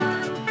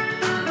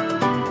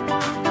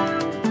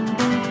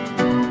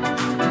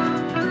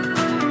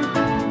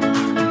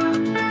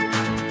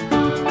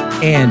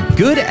And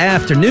good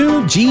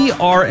afternoon,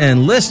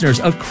 GRN listeners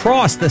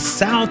across the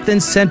South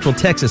and Central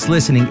Texas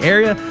listening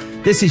area.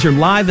 This is your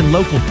live and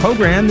local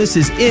program. This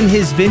is In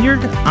His Vineyard.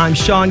 I'm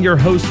Sean, your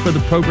host for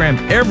the program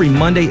every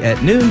Monday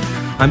at noon.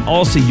 I'm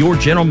also your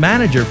general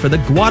manager for the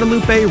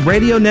Guadalupe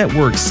Radio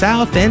Network,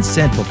 South and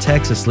Central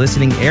Texas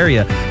listening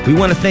area. We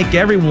want to thank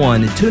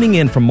everyone tuning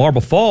in from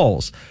Marble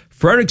Falls,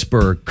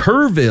 Fredericksburg,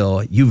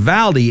 Kerrville,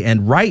 Uvalde,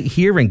 and right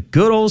here in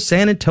good old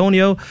San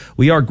Antonio.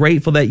 We are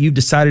grateful that you've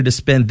decided to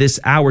spend this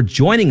hour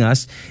joining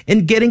us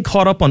and getting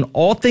caught up on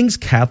all things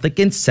Catholic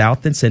in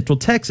South and Central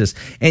Texas.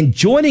 And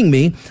joining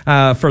me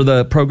for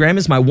the program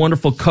is my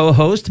wonderful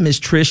co-host, Miss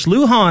Trish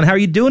Lujan. How are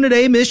you doing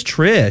today, Miss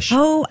Trish?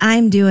 Oh,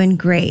 I'm doing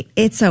great.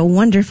 It's a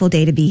wonderful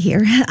day to be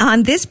here.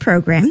 On this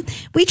program,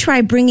 we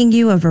try bringing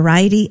you a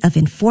variety of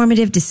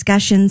informative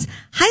discussions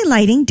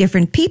highlighting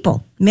different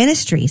people,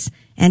 ministries,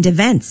 and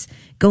events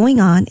going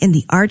on in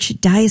the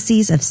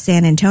Archdiocese of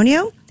San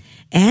Antonio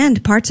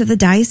and parts of the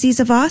Diocese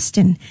of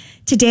Austin.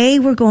 Today,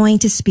 we're going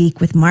to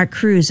speak with Mark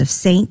Cruz of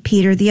St.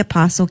 Peter the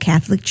Apostle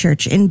Catholic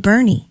Church in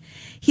Boerne.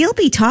 He'll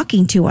be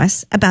talking to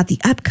us about the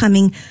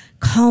upcoming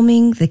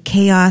Calming the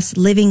Chaos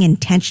Living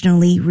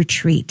Intentionally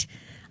retreat.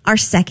 Our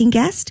second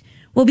guest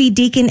will be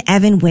Deacon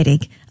Evan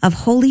Wittig of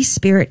Holy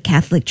Spirit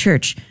Catholic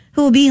Church,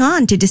 who will be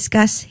on to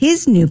discuss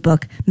his new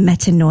book,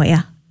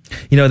 Metanoia.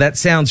 You know, that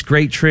sounds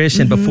great, Trish.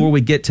 And before we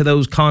get to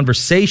those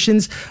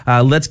conversations,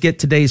 let's get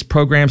today's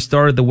program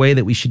started the way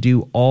that we should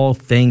do all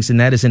things, and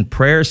that is in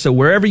prayer. So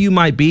wherever you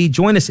might be,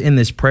 join us in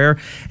this prayer.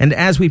 And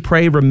as we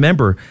pray,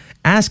 remember,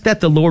 ask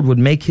that the Lord would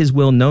make his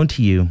will known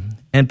to you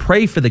and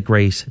pray for the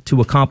grace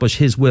to accomplish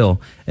his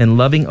will in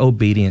loving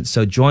obedience.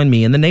 So join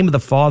me in the name of the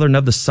Father and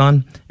of the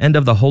Son and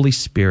of the Holy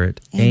Spirit.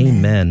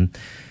 Amen.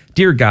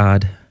 Dear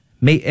God,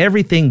 may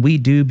everything we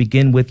do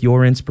begin with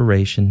your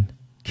inspiration.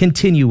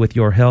 Continue with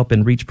your help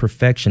and reach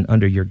perfection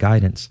under your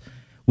guidance.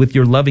 With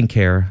your loving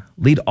care,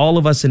 lead all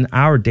of us in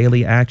our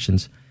daily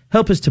actions.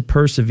 Help us to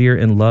persevere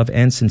in love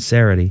and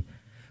sincerity.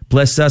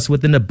 Bless us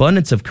with an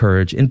abundance of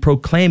courage in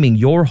proclaiming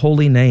your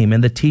holy name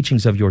and the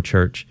teachings of your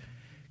church.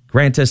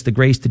 Grant us the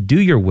grace to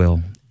do your will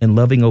in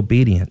loving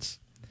obedience.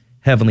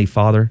 Heavenly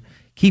Father,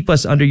 keep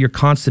us under your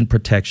constant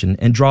protection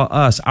and draw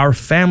us, our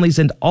families,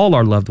 and all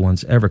our loved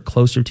ones ever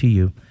closer to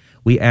you.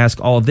 We ask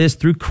all this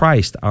through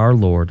Christ our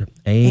Lord.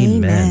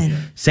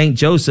 Amen. Saint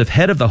Joseph,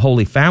 head of the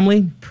Holy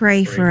Family,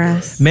 pray for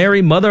us.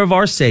 Mary, mother of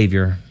our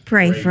Savior,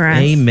 pray for us.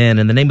 Amen.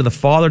 In the name of the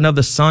Father and of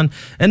the Son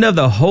and of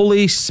the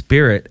Holy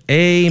Spirit.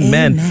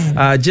 Amen.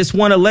 Just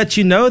want to let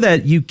you know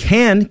that you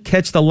can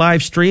catch the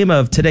live stream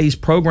of today's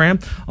program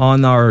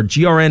on our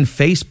GRN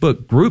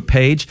Facebook group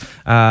page.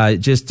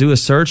 Just do a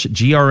search,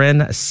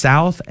 GRN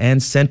South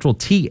and Central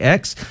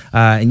TX,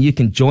 and you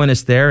can join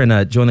us there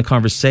and join the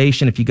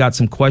conversation. If you got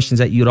some questions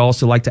that you'd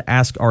also like to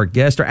ask our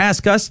guest or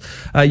ask us,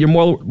 you're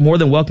more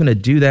than welcome to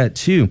do that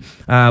too.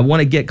 I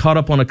want to get caught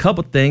up on a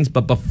couple things,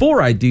 but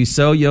before I do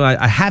so,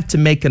 I have to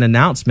make an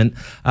announcement,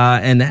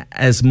 and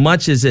as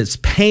much as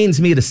it pains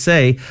me to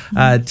say,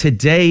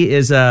 today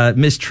is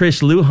Miss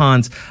Trish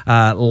Lujan's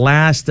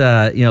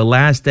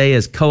last day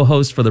as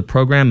co-host for the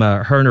program.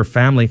 Her and her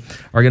family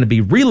are going to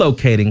be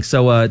relocating.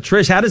 So,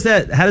 Trish, how does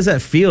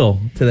that feel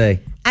today?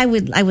 I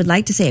would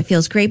like to say it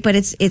feels great, but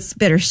it's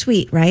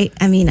bittersweet, right?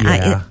 I mean,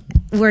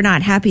 we're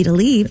not happy to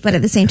leave, but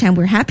at the same time,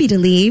 we're happy to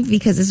leave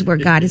because this is where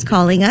God is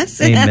calling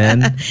us.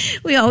 Amen.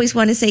 We always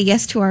want to say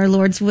yes to our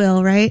Lord's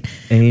will, right?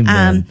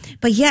 Amen.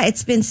 But yeah,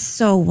 it's been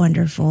so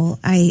wonderful.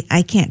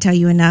 I can't tell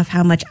you enough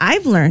how much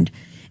I've learned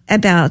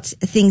about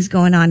things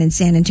going on in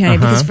San Antonio.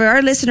 Because for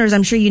our listeners,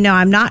 I'm sure you know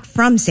I'm not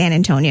from San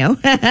Antonio,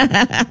 but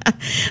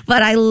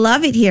I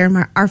love it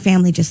here. Our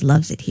family just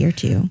loves it here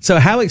too. So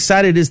how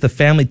excited is the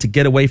family to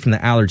get away from the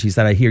allergies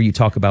that I hear you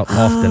talk about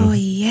often? Oh,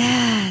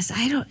 yes.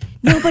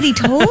 Nobody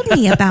told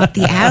me about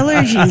the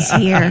allergies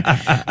here.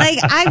 Like,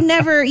 I've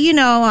never,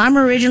 I'm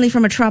originally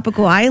from a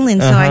tropical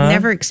island, so I've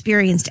never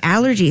experienced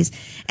allergies.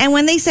 And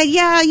when they said,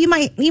 yeah, you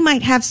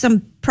might have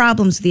some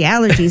problems with the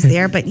allergies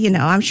there, but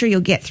I'm sure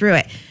you'll get through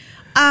it.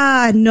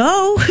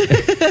 No,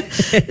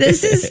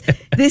 this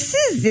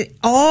is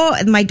all,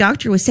 my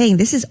doctor was saying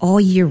this is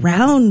all year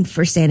round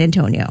for San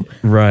Antonio.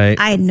 Right.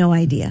 I had no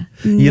idea.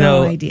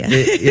 No idea.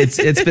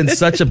 It's been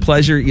such a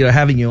pleasure,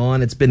 having you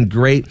on. It's been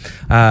great,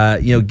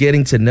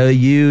 getting to know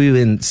you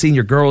and seeing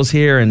your girls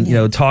here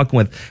and,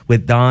 talking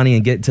with Donnie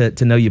and get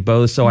to know you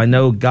both. So I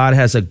know God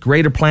has a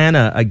greater plan,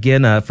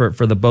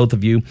 for the both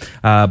of you.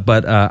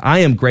 But I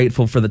am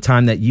grateful for the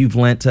time that you've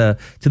lent to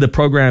the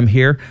program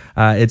here.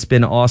 It's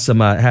been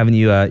awesome, having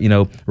you,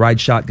 ride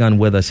shotgun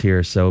with us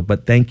here. So,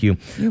 but thank you.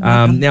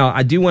 Now,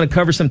 I do want to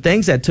cover some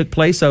things that took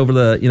place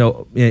over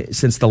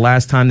since the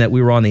last time that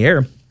we were on the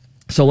air.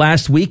 So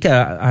last week,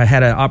 I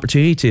had an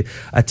opportunity to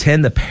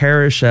attend the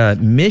parish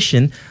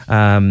mission.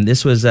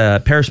 This was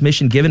a parish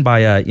mission given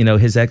by,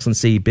 His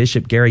Excellency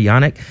Bishop Gary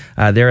Yannick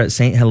there at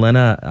St.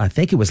 Helena. I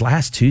think it was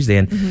last Tuesday.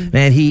 And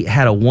man, he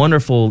had a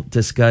wonderful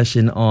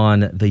discussion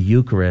on the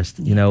Eucharist.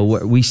 You know,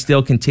 we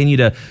still continue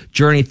to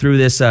journey through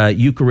this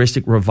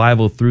Eucharistic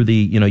revival through the,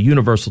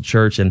 Universal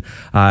Church. And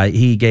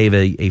he gave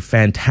a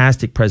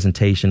fantastic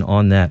presentation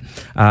on that.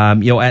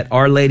 At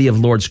Our Lady of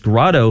Lourdes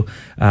Grotto,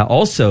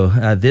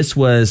 also, this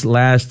was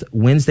last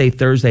Wednesday,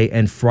 Thursday,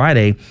 and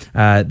Friday.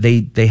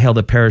 They held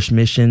a parish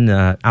mission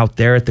out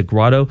there at the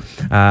grotto.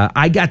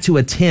 I got to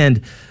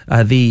attend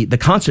the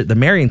concert, the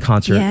Marian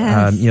concert,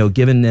 yes.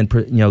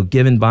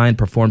 Given by and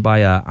performed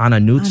by Anna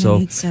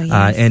Nuzzo, yes.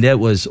 And it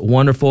was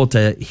wonderful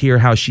to hear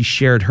how she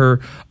shared her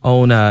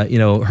own,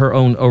 her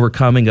own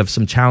overcoming of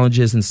some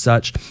challenges and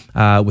such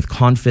with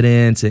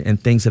confidence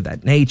and things of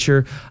that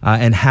nature,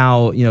 and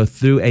how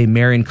through a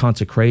Marian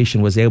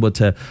consecration was able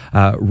to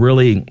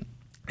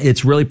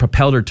it's really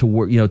propelled her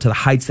to to the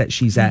heights that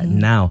she's at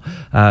now.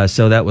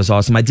 So that was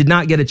awesome. I did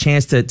not get a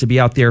chance to be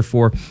out there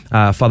for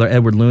Father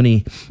Edward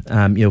Looney,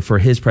 for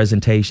his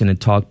presentation and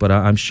talk, but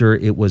I'm sure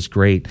it was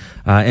great.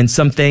 And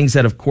some things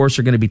that, of course,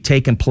 are going to be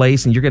taking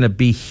place, and you're going to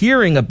be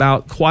hearing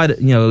about it quite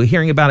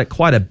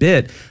a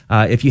bit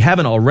if you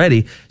haven't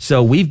already.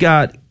 So we've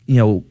got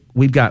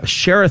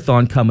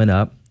Share-a-thon coming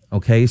up.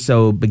 Okay,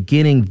 so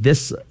beginning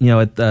this,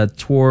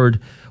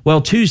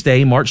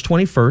 Tuesday, March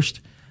 21st.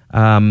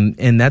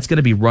 And that's going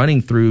to be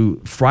running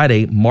through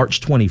Friday,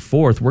 March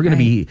 24th. We're going to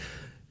be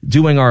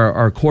doing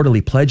our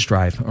quarterly pledge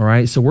drive. All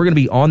right. So we're going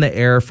to be on the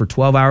air for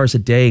 12 hours a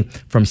day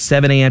from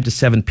 7 a.m. to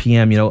 7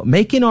 p.m.,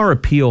 making our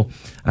appeal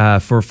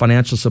for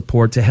financial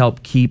support to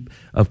help keep,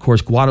 of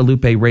course,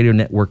 Guadalupe Radio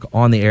Network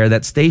on the air.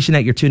 That station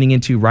that you're tuning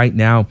into right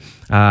now,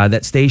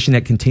 that station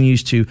that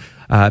continues to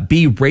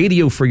be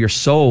radio for your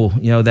soul,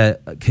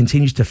 that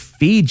continues to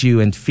feed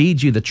you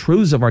the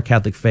truths of our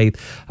Catholic faith.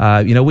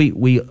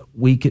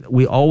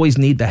 We always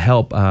need the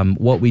help.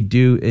 What we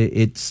do,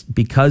 it's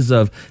because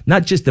of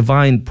not just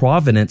divine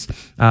providence,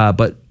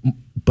 but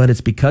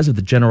it's because of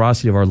the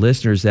generosity of our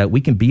listeners that we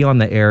can be on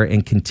the air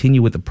and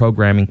continue with the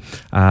programming,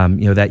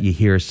 that you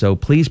hear. So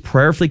please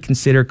prayerfully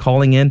consider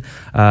calling in,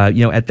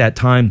 at that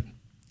time.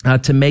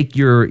 To make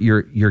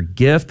your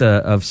gift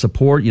of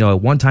support, a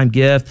one-time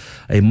gift,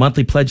 a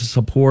monthly pledge of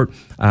support,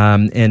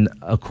 and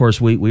of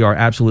course we are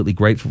absolutely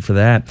grateful for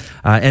that.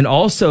 And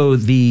also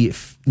the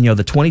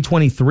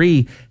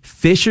 2023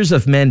 Fishers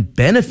of Men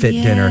benefit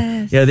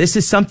dinner. This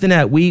is something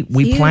that we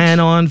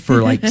plan on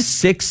for like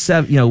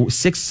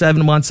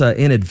 6-7 months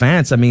in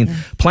advance. I mean,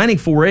 planning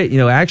for it,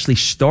 actually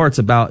starts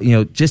about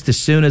just as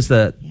soon as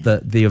the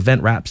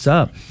event wraps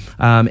up.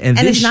 And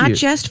it's not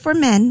just for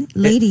men.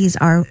 Ladies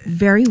are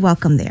very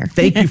welcome there.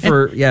 Thank you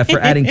for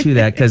adding to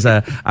that, because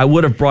I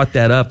would have brought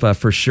that up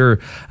for sure.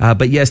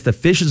 But yes, the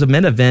Fishers of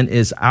Men event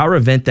is our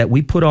event that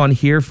we put on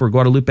here for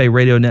Guadalupe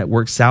Radio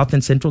Network South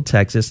and Central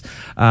Texas,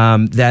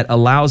 that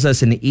allows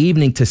us an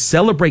evening to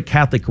celebrate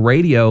Catholic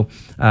radio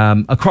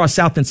across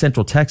South and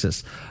Central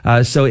Texas.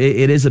 So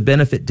it is a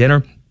benefit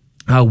dinner.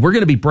 We're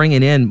going to be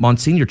bringing in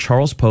Monsignor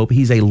Charles Pope.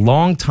 He's a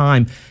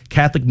longtime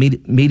Catholic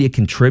media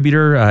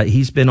contributor.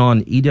 He's been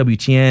on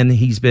EWTN.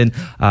 He's been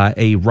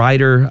a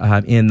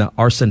writer in the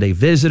Our Sunday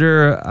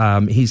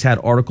Visitor. He's had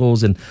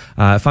articles in,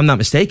 if I'm not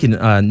mistaken,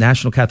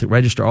 National Catholic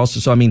Register also.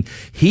 So, I mean,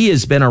 he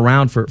has been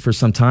around for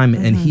some time,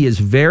 and he is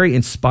very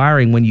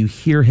inspiring when you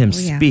hear him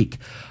speak.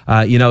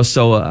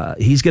 So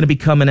he's going to be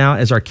coming out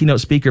as our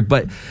keynote speaker.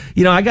 But,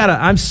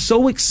 I'm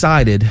so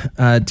excited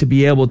to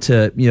be able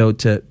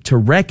to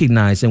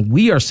recognize, and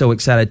we are so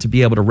excited to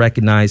be able to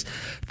recognize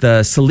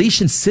the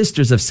Salesian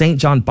Sisters of St.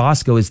 John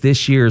Bosco as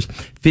this year's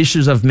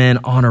Fishers of Men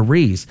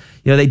honorees.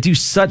 They do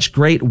such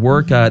great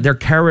work. Their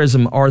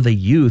charism are the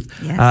youth.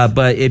 Yes.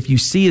 But if you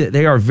see that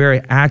they are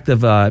very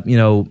active, on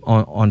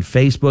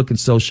Facebook and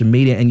social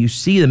media, and you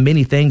see the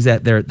many things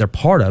that they're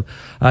part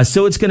of.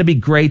 So it's going to be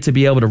great to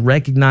be able to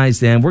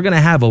recognize them. We're going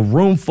to have a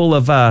room full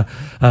of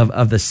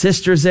the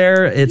sisters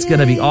there. It's going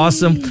to be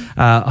awesome.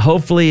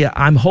 Hopefully,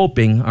 I'm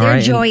hoping. Their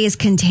joy is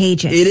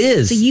contagious. It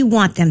is. So you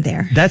want them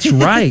there. That's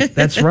right.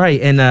 That's right.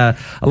 And a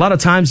lot of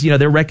times,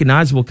 they're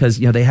recognizable because,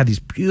 they have these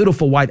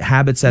beautiful white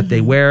habits that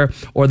they wear,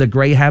 or the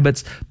gray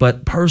habits.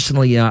 But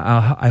personally,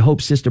 I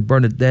hope Sister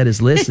Bernadette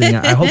is listening.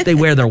 I hope they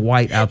wear their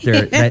white out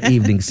there that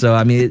evening. So,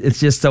 I mean, it's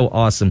just so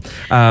awesome.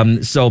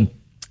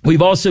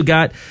 We've also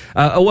got,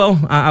 I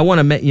want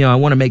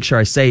to make sure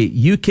I say,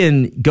 you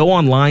can go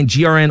online,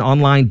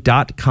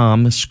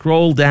 grnonline.com,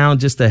 scroll down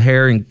just a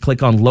hair and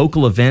click on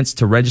local events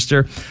to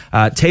register.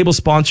 Table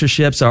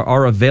sponsorships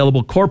are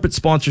available. Corporate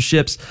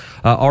sponsorships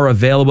are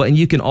available. And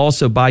you can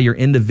also buy your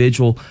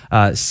individual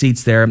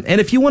seats there. And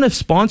if you want to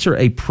sponsor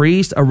a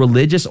priest, a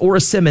religious, or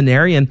a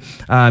seminarian,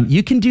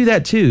 you can do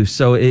that too.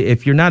 So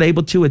if you're not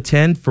able to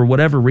attend for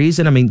whatever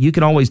reason, I mean, you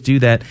can always do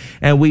that.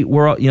 And we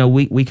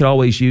could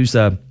always use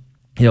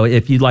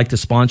if you'd like to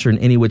sponsor in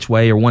any which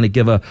way or want to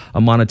give a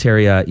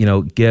monetary,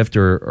 gift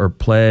or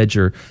pledge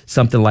or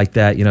something like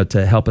that,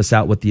 to help us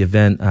out with the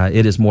event,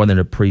 it is more than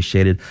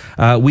appreciated.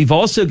 We've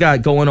also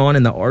got going on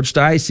in the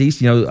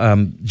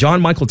Archdiocese,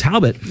 John Michael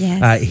Talbot.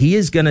 Yes.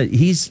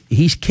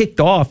 He's kicked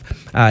off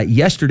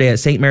yesterday at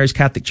St. Mary's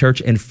Catholic Church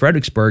in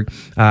Fredericksburg,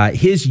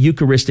 his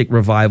Eucharistic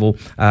revival,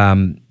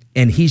 and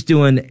he's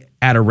doing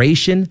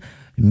adoration,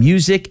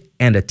 music,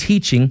 and a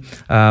teaching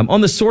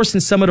on the source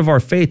and summit of our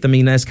faith. I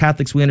mean, as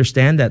Catholics, we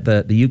understand that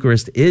the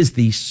Eucharist is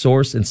the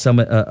source and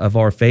summit of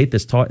our faith,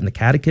 as taught in the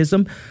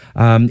Catechism.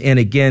 And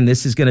again,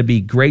 this is going to be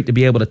great to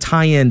be able to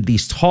tie in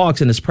these talks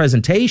and this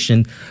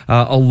presentation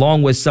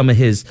along with some of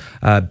his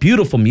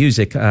beautiful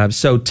music.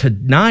 So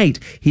tonight,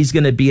 he's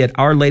going to be at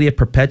Our Lady of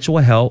Perpetual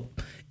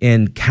Help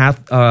in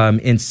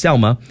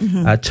Selma.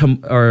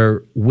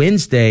 Or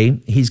Wednesday,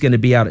 he's going to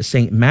be out at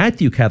St.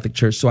 Matthew Catholic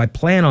Church. So I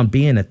plan on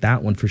being at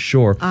that one for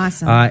sure.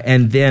 Awesome.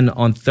 And then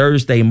on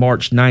Thursday,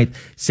 March 9th,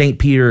 St.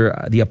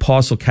 Peter the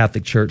Apostle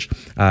Catholic Church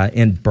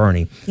in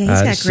Bernie.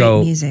 Yeah, he's got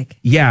great music.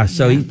 Yeah,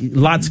 so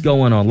lots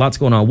going on.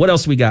 What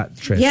else we got,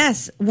 Trish?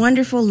 Yes,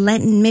 wonderful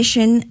Lenten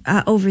mission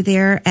over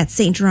there at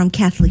St. Jerome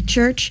Catholic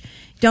Church.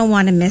 Don't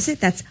want to miss it.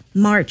 That's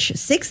March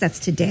 6th. That's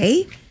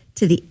today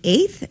to the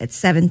 8th at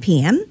 7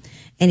 p.m.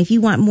 And if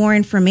you want more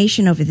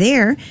information over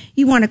there,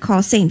 you want to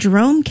call St.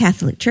 Jerome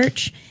Catholic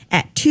Church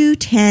at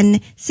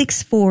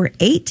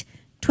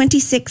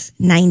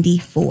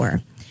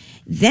 210-648-2694.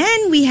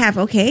 Then we have,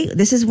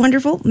 this is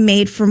wonderful,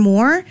 Made for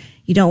More.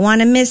 You don't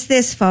want to miss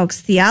this,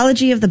 folks.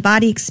 Theology of the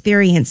Body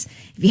Experience.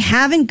 If you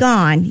haven't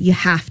gone, you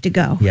have to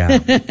go.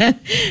 Yeah.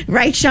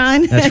 Right,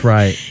 Sean? That's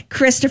right.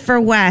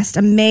 Christopher West,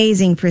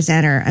 amazing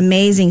presenter,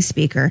 amazing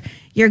speaker.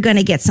 You're going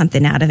to get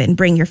something out of it and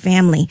bring your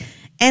family.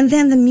 And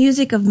then the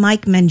music of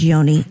Mike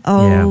Mangione.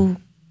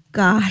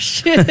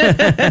 Gosh.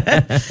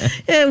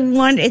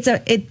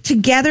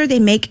 Together they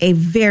make a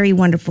very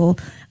wonderful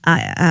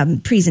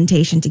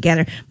presentation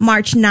together.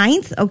 March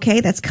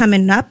 9th, that's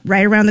coming up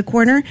right around the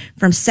corner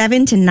from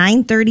 7 to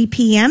 9:30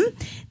 p.m.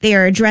 They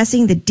are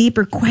addressing the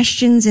deeper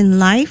questions in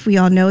life. We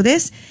all know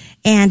this.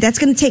 And that's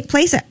going to take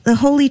place at the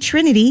Holy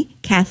Trinity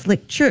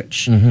Catholic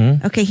Church,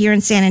 here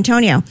in San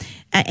Antonio.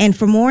 And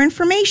for more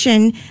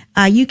information,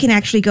 you can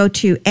actually go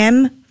to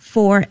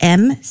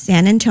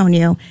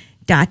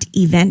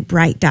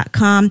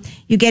m4msanantonio.eventbrite.com.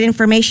 You get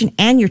information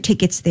and your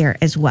tickets there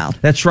as well.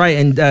 That's right.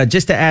 And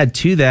just to add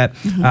to that,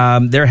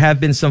 there have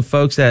been some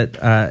folks that,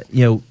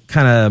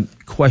 kind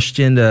of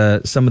questioned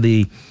some of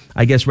the,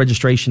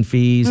 registration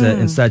fees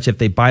and such if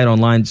they buy it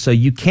online. So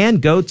you can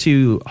go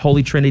to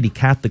Holy Trinity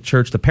Catholic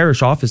Church, the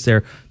parish office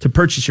there, to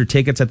purchase your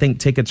tickets. I think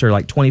tickets are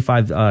like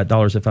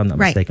 $25 if I'm not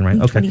mistaken, right?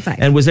 Okay. 25.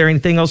 And was there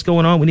anything else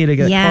going on we need to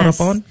get caught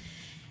up on?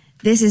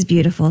 This is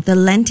beautiful. The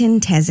Lenten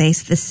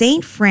Tezes, the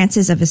St.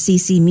 Francis of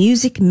Assisi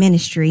Music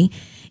Ministry.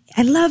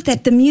 I love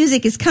that the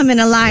music is coming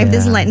alive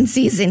this Lenten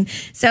season.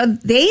 So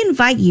they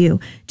invite you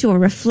to a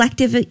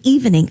reflective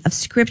evening of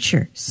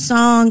scripture,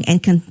 song,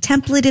 and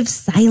contemplative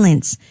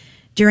silence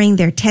during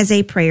their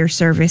Teze prayer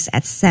service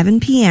at 7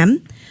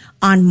 p.m.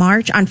 on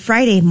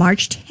Friday,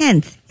 March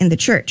 10th in the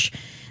church.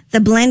 The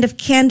blend of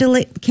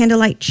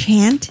candlelight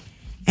chant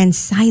and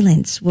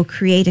silence will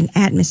create an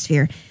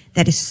atmosphere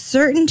that is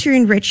certain to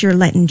enrich your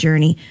Lenten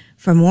journey.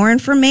 For more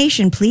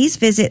information, please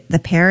visit the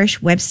parish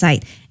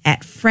website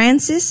at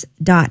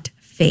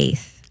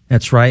francis.faith.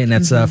 That's right, and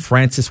that's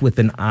Francis with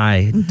an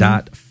I,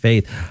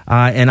 .faith.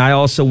 And I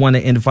also want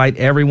to invite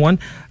everyone,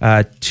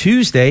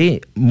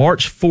 Tuesday,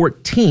 March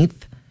 14th,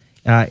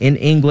 in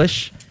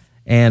English,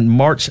 and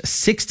March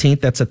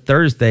 16th, that's a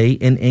Thursday,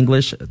 in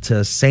English,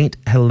 to St.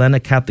 Helena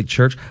Catholic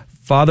Church.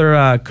 Father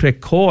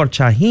Krekor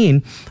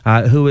Chahin,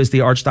 who is the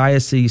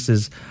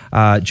Archdiocese's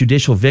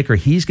judicial vicar,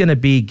 he's going to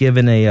be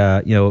given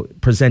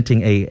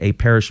presenting a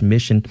parish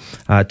mission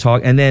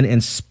talk. And then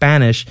in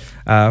Spanish,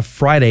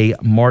 Friday,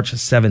 March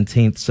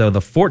 17th. So the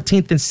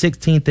 14th and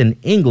 16th in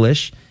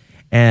English,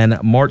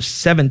 and March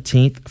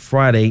 17th,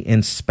 Friday,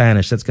 in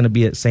Spanish. That's going to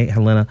be at St.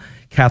 Helena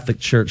Catholic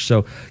Church.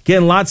 So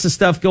again, lots of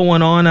stuff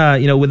going on,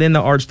 within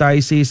the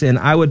Archdiocese. And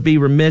I would be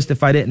remiss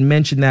if I didn't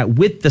mention that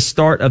with the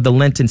start of the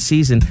Lenten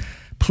season,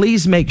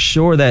 please make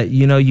sure that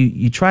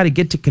you try to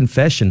get to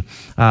confession.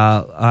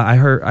 I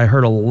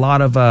heard a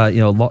lot of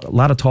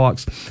lot of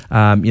talks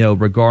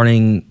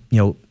regarding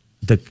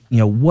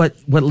what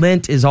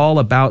Lent is all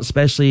about,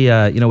 especially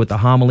with the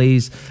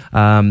homilies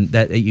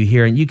that you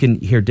hear, and you can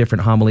hear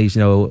different homilies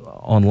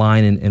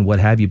online and what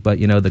have you. But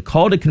the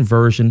call to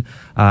conversion,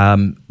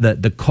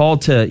 the call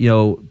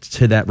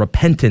to that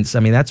repentance. I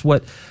mean, that's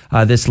what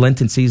this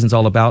Lenten season's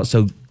all about.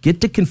 So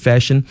get to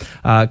confession.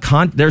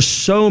 There's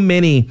so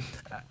many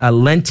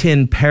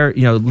Lenten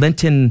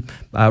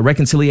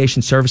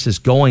reconciliation services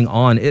going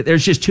on.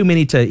 There's just too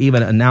many to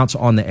even announce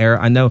on the air.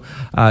 I know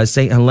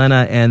St.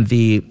 Helena and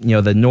the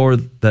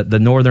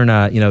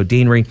northern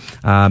deanery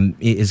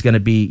is going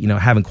to be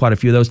having quite a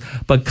few of those.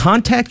 But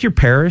contact your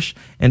parish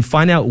and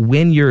find out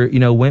when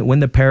when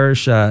the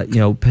parish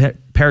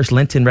Parish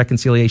Lenten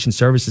reconciliation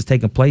service is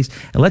taking place,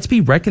 and let's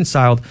be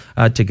reconciled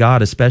to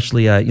God,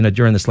 especially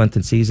during this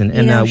Lenten season.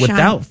 And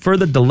without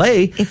further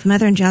delay, if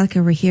Mother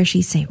Angelica were here,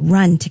 she'd say,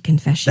 "Run to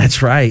confession."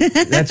 That's right.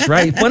 That's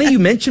right. Funny you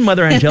mentioned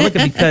Mother Angelica,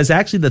 because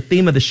actually the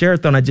theme of the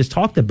Share-a-thon I just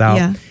talked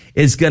about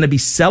is going to be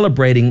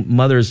celebrating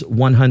Mother's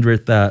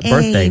 100th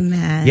birthday.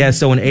 Amen. Yeah,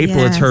 so in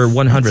April it's her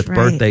 100th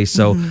birthday.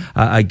 So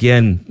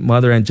again,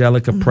 Mother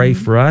Angelica, pray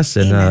for us,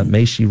 and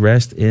may she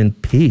rest in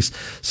peace.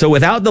 So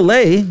without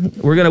delay,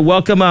 we're going to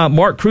welcome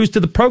Mark Cruz to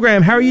the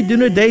program. How are you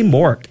doing today,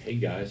 Mark? Hey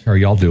guys, how are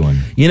y'all doing?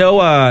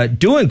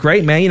 Doing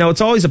great, man.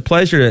 It's always a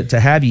pleasure to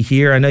have you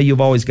here. I know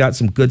you've always got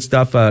some good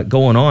stuff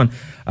going on.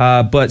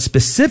 But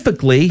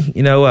specifically,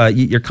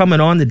 you're coming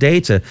on today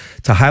to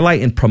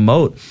highlight and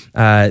promote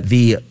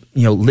the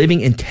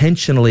living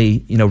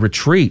intentionally,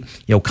 retreat,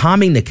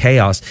 calming the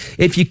chaos.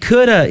 If you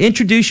could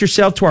introduce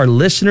yourself to our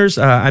listeners.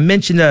 I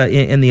mentioned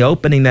in the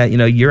opening that,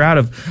 you're out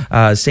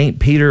of St.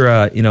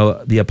 Peter,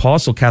 the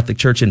Apostle Catholic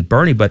Church in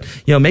Boerne, but,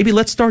 maybe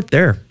let's start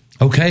there.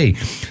 Okay.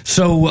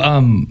 So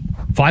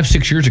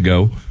 5-6 years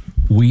ago,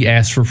 we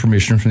asked for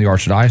permission from the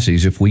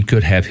Archdiocese if we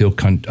could have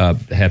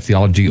have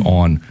theology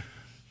on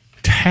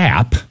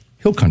tap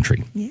Hill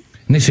Country. Yeah.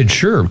 And they said,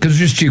 sure, because it's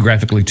just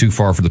geographically too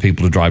far for the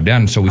people to drive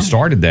down. And so we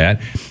started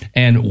that.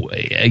 And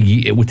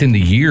within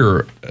the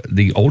year,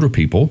 the older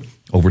people,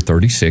 over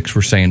 36,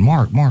 were saying,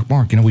 Mark,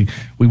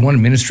 we want a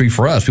ministry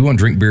for us. We want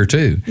to drink beer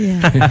too.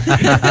 Yeah. and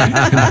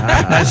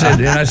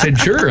I said,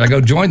 sure. I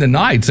go, join the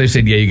Knights. They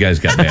said, yeah, you guys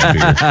got bad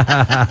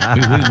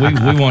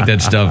beer. we want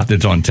that stuff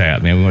that's on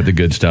tap, man. We want the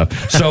good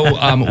stuff.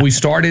 So we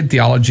started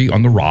Theology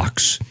on the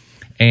Rocks.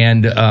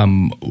 And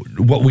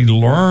what we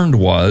learned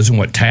was, and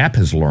what TAP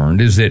has learned,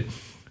 is that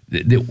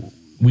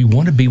we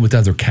want to be with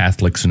other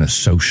Catholics in a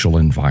social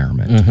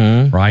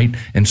environment, right?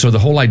 And so the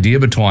whole idea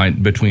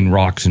between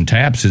Rocks and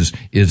Taps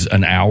is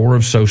an hour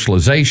of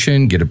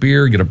socialization, get a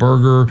beer, get a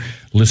burger,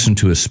 listen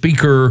to a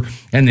speaker,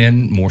 and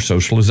then more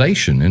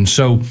socialization. And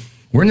so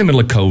we're in the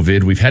middle of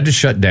COVID. We've had to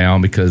shut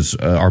down because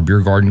our beer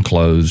garden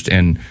closed.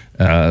 And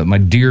my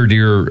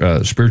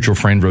dear spiritual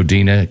friend,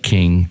 Rodina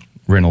King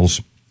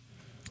Reynolds,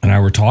 and I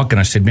were talking.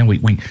 I said, man,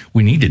 we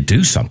need to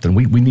do something.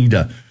 We need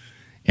to.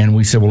 And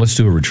we said, well, let's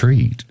do a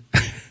retreat.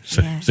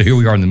 So here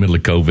we are in the middle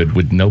of COVID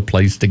with no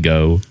place to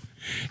go.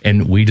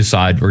 And we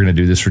decide we're going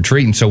to do this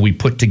retreat. And so we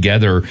put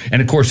together,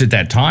 and of course, at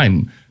that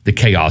time, the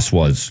chaos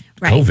was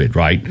COVID,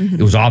 right? Mm-hmm.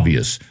 It was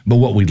obvious. But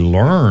what we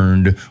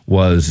learned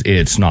was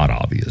it's not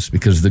obvious,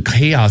 because the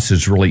chaos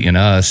is really in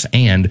us,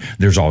 and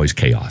there's always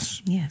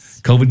chaos. Yes.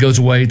 COVID goes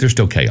away, there's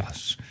still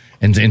chaos.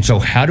 And so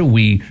how do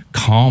we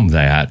calm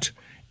that?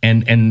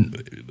 And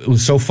it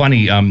was so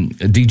funny.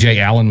 DJ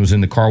Allen was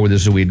in the car with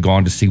us, and we had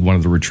gone to see one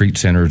of the retreat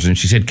centers, and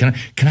she said, "Can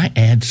I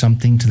add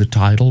something to the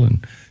title?"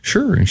 And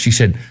sure. And she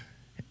said,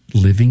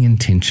 "Living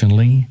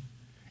intentionally."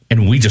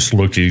 And we just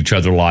looked at each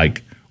other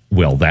like,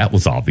 well, that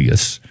was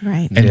obvious.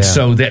 Right. And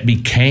so that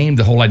became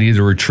the whole idea of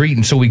the retreat.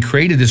 And so we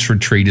created this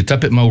retreat. It's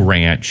up at Mo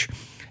Ranch.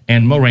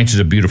 And Mo Ranch is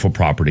a beautiful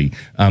property.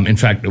 In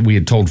fact, we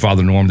had told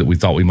Father Norm that we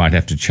thought we might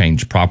have to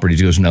change properties.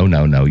 He goes, no,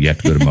 you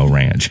have to go to Mo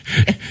Ranch.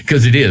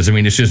 Because it is. I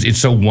mean, it's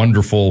so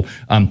wonderful.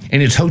 And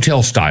it's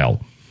hotel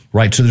style,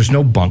 right? So there's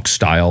no bunk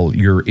style.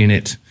 You're in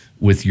it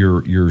with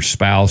your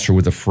spouse or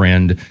with a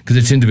friend, because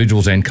it's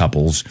individuals and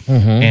couples.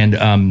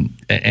 Mm-hmm.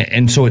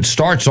 And so it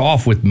starts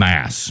off with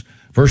Mass.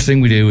 First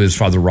thing we do is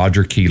Father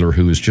Roger Keeler,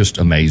 who is just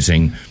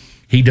amazing.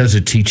 He does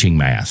a teaching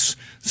Mass.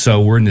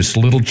 So we're in this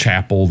little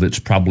chapel that's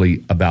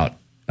probably about,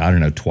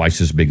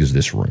 twice as big as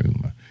this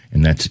room.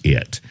 And that's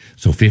it.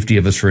 So 50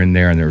 of us are in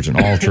there, and there's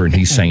an altar, and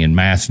he's saying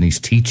Mass, and he's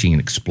teaching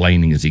and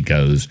explaining as he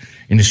goes.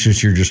 And it's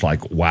just, you're just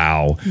like,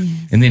 wow.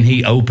 Yes. And then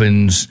he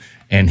opens,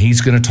 and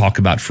he's going to talk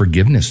about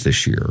forgiveness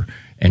this year.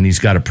 And he's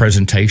got a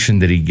presentation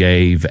that he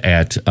gave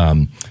at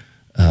the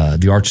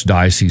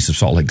Archdiocese of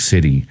Salt Lake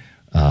City.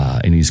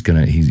 And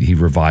he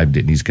revived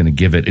it, and he's going to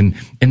give it. And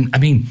I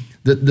mean,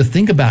 the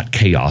thing about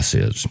chaos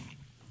is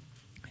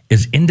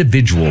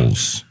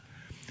individuals,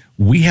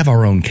 we have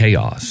our own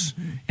chaos.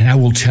 And I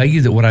will tell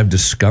you that what I've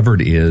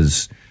discovered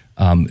is,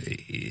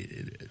 even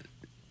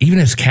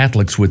as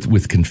Catholics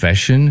with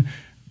confession,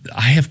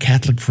 I have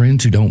Catholic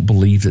friends who don't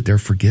believe that they're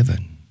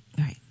forgiven.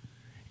 Right.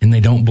 And they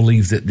don't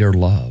believe that they're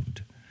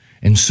loved.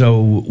 And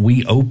so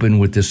we open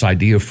with this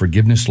idea of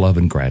forgiveness, love,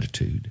 and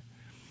gratitude.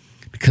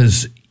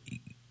 Because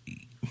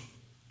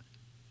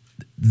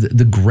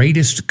the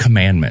greatest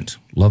commandment,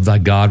 love thy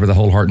God with a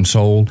whole heart and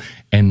soul,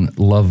 and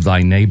love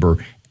thy neighbor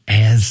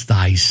as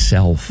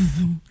thyself.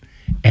 Mm-hmm.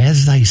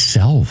 As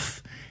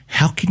thyself.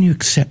 How can you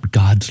accept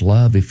God's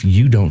love if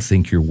you don't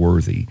think you're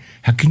worthy?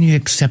 How can you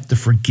accept the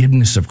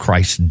forgiveness of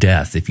Christ's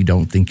death if you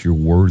don't think you're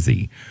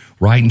worthy?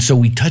 Right? And so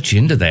we touch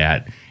into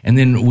that. And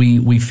then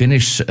we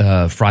finish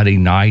Friday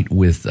night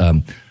with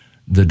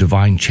the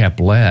Divine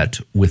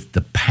Chaplet with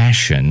the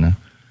Passion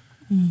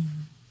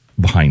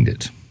behind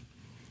it.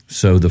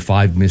 So the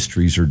 5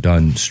 mysteries are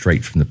done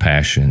straight from the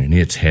Passion, and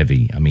it's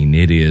heavy. I mean,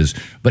 it is.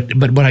 But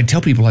what I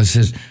tell people, I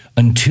says,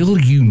 until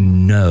you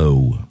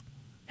know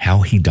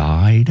how he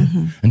died,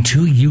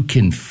 until you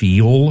can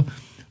feel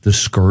the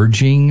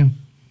scourging,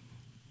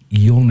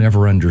 you'll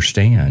never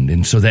understand.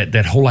 And so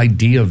that whole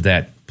idea of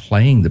that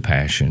playing the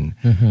Passion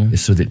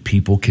is so that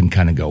people can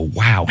kind of go,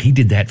 wow, he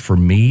did that for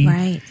me.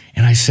 Right.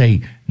 And I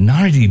say, not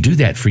only did he do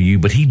that for you,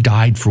 but he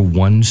died for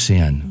one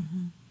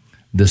sin.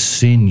 The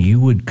sin you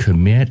would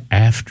commit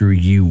after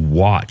you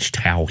watched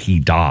how he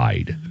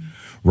died.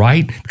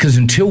 Right? Because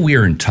until we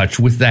are in touch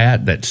with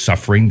that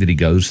suffering that he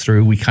goes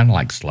through, we kind of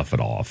like slough it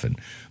off.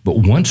 But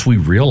once we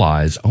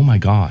realize, oh my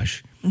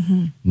gosh,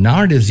 not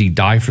only does he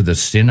die for the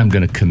sin I'm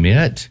going to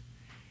commit,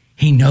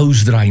 he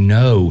knows that I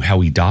know how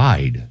he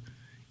died.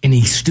 And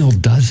he still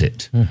does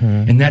it.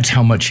 And that's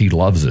how much he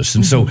loves us.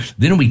 And so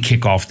then we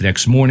kick off the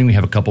next morning. We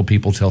have a couple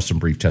people tell some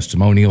brief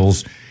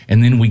testimonials.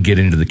 And then we get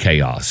into the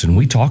chaos. And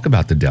we talk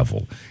about the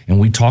devil. And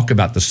we talk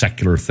about the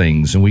secular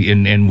things. And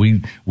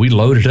we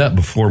load it up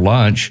before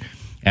lunch.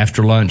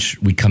 After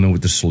lunch, we come in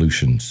with the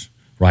solutions,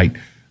 right?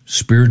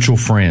 Spiritual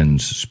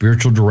friends,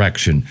 spiritual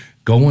direction,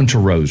 going to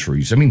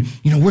rosaries. I mean,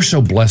 we're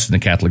so blessed in the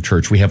Catholic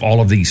Church. We have all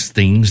of these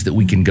things that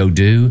we can go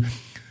do.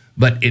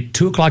 But at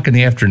 2:00 in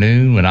the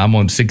afternoon, when I'm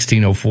on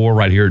 1604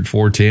 right here at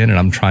 410, and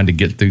I'm trying to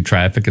get through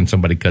traffic and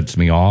somebody cuts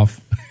me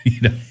off,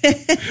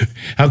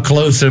 how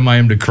close am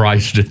I to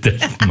Christ at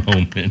that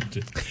moment?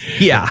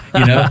 Yeah.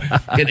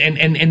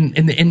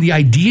 And the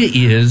idea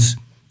is,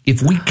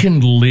 if we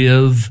can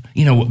live,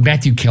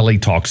 Matthew Kelly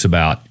talks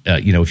about,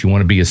 if you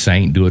want to be a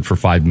saint, do it for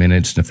 5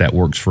 minutes. And if that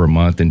works for a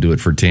month, then do it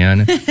for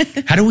 10.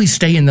 How do we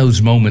stay in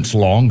those moments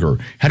longer?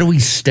 How do we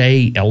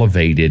stay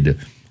elevated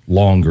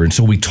longer? And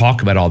so we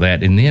talk about all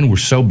that. And then we're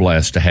so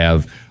blessed to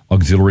have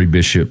Auxiliary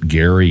Bishop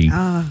Gary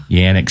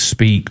Yannick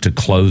speak to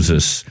close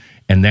us.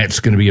 And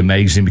that's going to be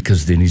amazing,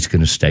 because then he's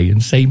going to stay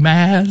and say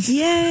Mass.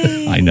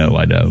 Yay. I know.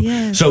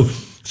 Yes.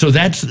 So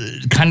that's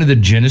kind of the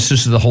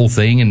genesis of the whole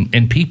thing.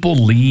 And people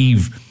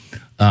leave.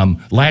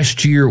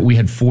 Last year, we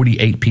had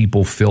 48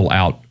 people fill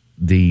out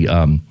the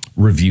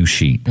review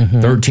sheet.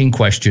 13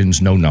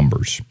 questions, no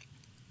numbers.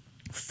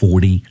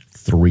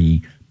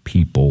 43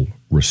 people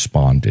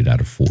responded out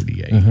of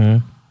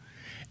 48.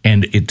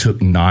 And it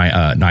took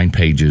nine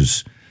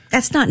pages.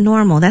 That's not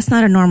normal. That's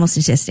not a normal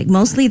statistic.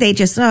 Mostly they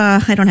just,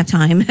 I don't have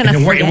time. And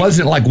it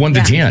wasn't like 1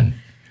 to 10.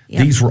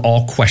 Yep. These were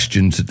all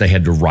questions that they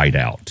had to write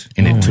out.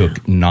 And it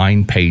took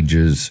 9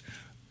 pages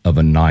of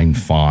a 9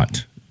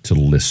 font to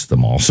list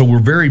them all. So we're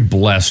very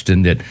blessed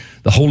in that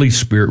the Holy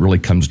Spirit really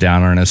comes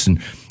down on us.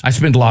 And I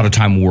spend a lot of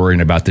time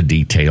worrying about the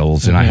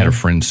details. And I had a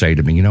friend say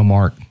to me,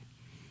 Mark,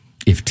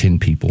 if 10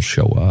 people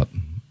show up,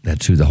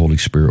 that's who the Holy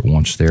Spirit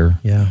wants there.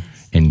 Yeah.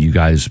 And you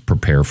guys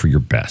prepare for your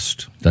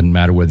best. Doesn't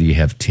matter whether you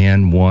have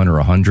 10, 1, or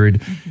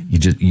 100.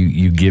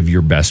 You give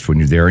your best when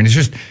you're there. And it's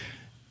just,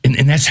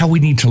 and that's how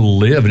we need to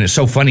live. And it's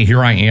so funny.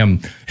 Here I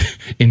am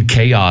in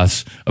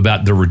chaos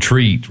about the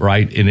retreat,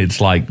 right? And it's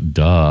like,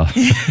 duh.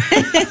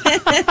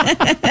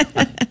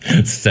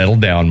 Settle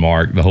down,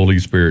 Mark. The Holy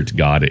Spirit's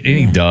got it. And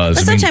he does.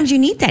 But sometimes you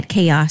need that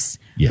chaos,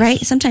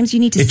 right? Sometimes you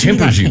need to see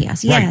that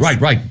chaos.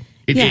 Yes. Right.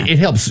 It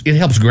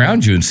helps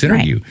ground you and center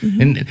you.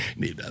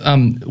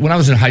 And when I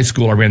was in high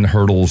school, I ran the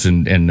hurdles,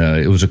 and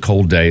it was a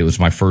cold day. It was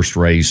my first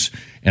race,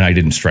 and I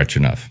didn't stretch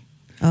enough.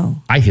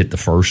 I hit the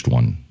first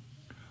one.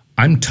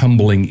 I'm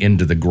tumbling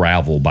into the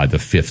gravel by the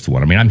 5th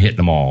one. I mean, I'm hitting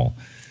them all.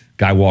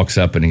 Guy walks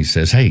up and he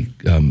says, hey,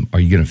 are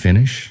you going to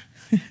finish?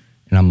 And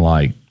I'm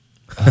like,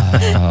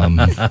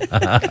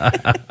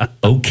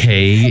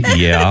 okay,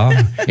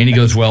 yeah. And he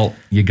goes, well,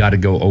 you got to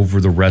go over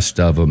the rest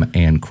of them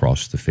and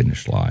cross the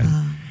finish line.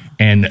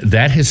 And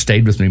that has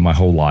stayed with me my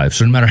whole life.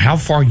 So no matter how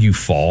far you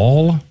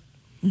fall,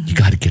 you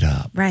got to get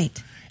up.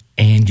 Right.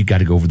 And you got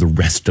to go over the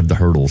rest of the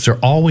hurdles. There are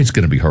always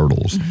going to be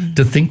hurdles.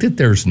 To think that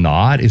there's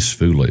not is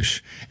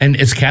foolish. And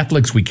as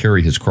Catholics, we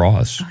carry his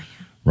cross,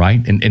 right?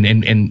 And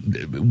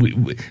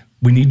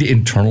we need to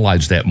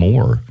internalize that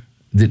more,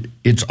 that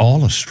it's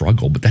all a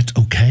struggle, but that's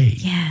okay.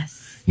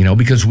 Yes.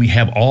 Because we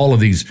have all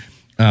of these,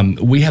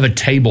 we have a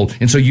table.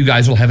 And so you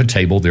guys will have a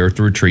table there at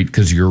the retreat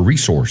because you're a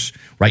resource,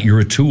 right? You're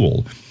a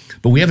tool.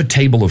 But we have a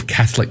table of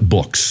Catholic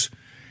books.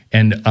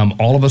 And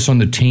all of us on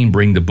the team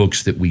bring the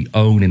books that we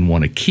own and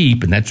want to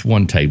keep, and that's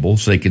one table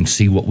so they can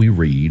see what we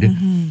read.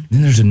 Then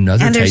there's another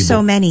table. And there's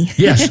so many.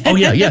 Yes. Oh,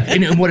 yeah.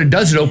 And what it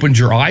does, it opens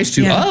your eyes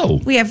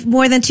to, we have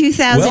more than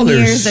 2,000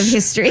 years of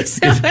history. So.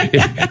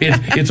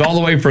 It's all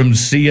the way from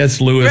C.S.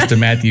 Lewis to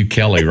Matthew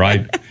Kelly,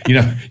 right?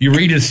 You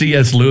read a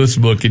C.S. Lewis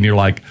book, and you're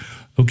like,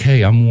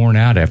 okay, I'm worn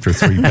out after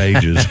 3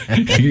 pages.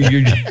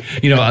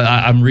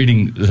 I'm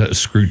reading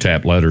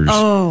Screwtap letters.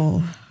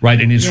 Oh.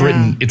 Right, and it's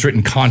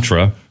written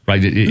contra,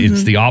 right?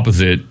 It's the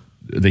opposite.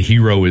 The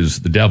hero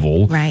is the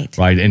devil, right?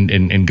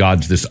 And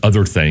God's this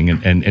other thing,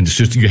 and it's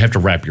just you have to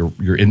wrap your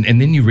and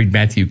then you read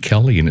Matthew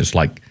Kelly, and it's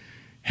like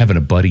having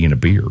a buddy and a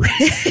beer.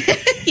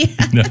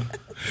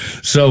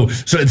 So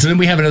then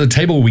we have another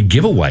table where we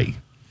give away.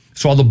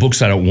 So all the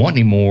books I don't want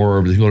anymore,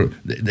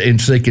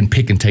 and so they can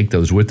pick and take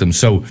those with them.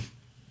 So.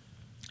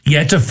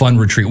 Yeah, it's a fun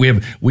retreat.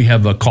 We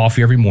have a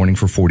coffee every morning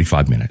for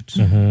 45 minutes.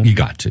 You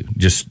got to.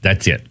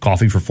 That's it.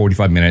 Coffee for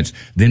 45 minutes.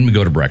 Then we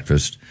go to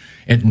breakfast.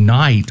 At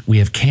night, we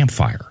have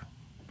campfire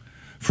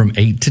from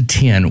 8 to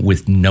 10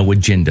 with no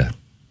agenda.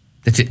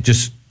 That's it,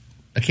 just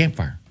a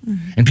campfire.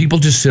 Mm-hmm. And people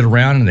just sit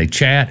around and they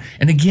chat.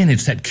 And again,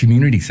 it's that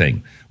community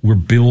thing. We're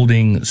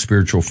building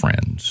spiritual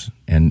friends.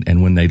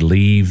 And when they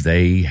leave,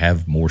 they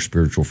have more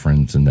spiritual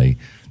friends than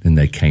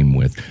they came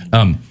with.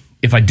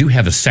 If I do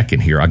have a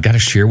second here, I've got to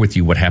share with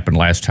you what happened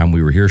last time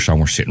we were here, Sean.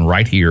 We're sitting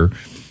right here.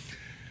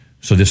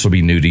 So this will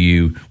be new to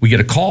you. We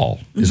get a call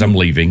as I'm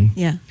leaving.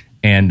 Yeah.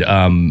 And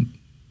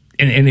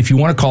if you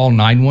want to call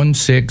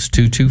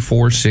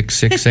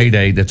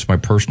 916-224-6688, that's my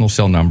personal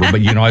cell number.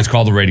 But you can always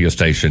call the radio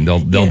station.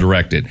 They'll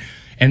direct it.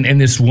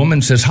 And this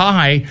woman says,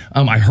 "Hi,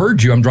 I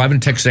heard you. I'm driving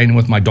to Texas A&M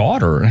with my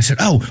daughter." And I said,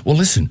 "Oh, well,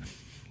 listen,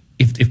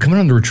 if coming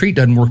on the retreat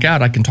doesn't work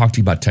out, I can talk to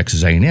you about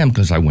Texas A&M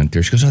because I went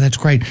there." She goes, "Oh, that's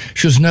great."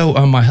 She goes, "No,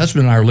 my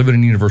husband and I are living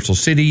in Universal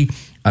City.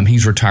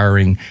 He's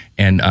retiring,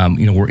 and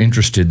we're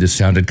interested." This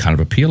sounded kind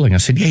of appealing. I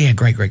said, "Yeah,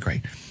 great."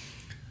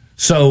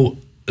 So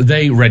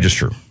they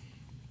register,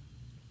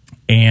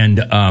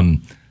 and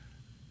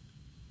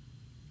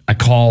I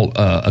call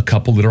a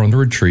couple that are on the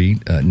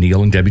retreat,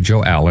 Neil and Debbie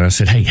Jo Allen. I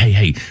said,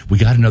 hey, we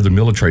got another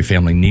military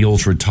family.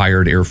 Neil's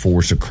retired Air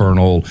Force, a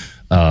colonel,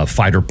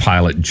 fighter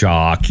pilot,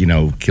 jock,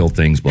 kill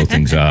things, blow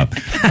things up,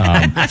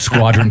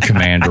 squadron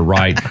commander,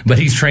 right? But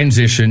he's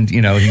transitioned,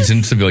 he's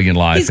in civilian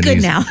life. He's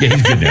good now. Yeah,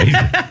 he's good now.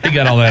 He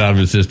got all that out of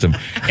his system.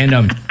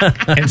 And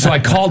so I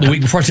called the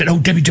week before. I said, "Oh,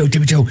 Debbie Jo,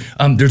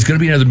 there's going to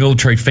be another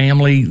military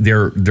family.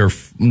 They're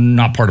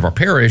not part of our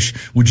parish.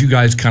 Would you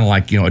guys kind of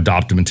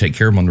adopt them and take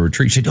care of them on the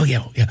retreat?" She said, "Oh,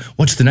 yeah.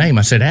 What's the name?"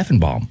 I said,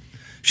 "Affenbaum."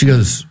 She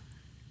goes,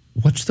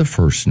 "What's the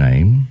first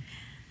name?"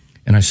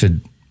 And I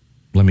said,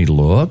 "Let me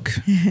look."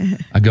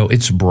 I go,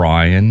 "It's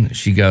Brian."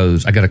 She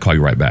goes, "I got to call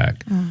you right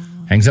back." Oh.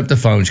 Hangs up the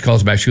phone. She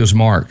calls back. She goes,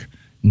 "Mark,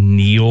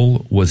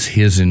 Neil was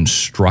his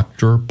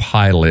instructor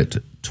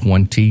pilot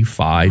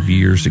 25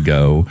 years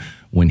ago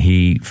when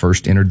he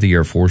first entered the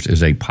Air Force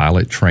as a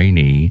pilot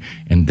trainee,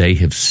 and they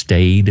have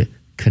stayed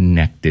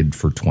connected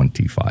for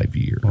 25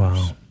 years.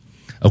 Wow.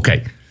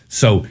 Okay.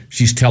 So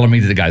she's telling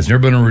me that the guy's never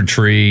been on a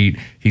retreat.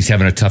 He's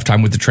having a tough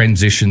time with the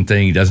transition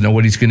thing. He doesn't know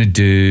what he's going to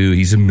do.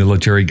 He's a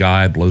military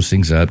guy, blows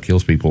things up,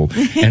 kills people.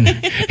 And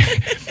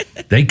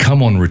they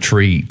come on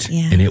retreat,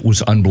 and it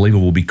was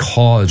unbelievable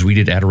because we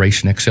did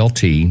Adoration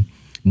XLT.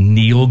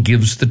 Neil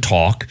gives the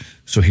talk.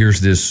 So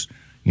here's this,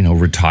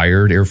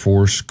 retired Air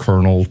Force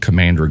colonel,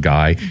 commander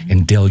guy,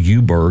 and Dale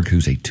Uberg,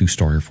 who's a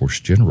 2-star Air Force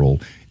general,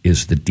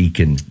 is the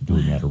deacon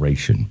doing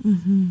adoration.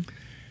 Mm-hmm.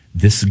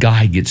 This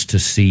guy gets to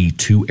see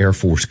 2 Air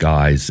Force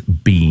guys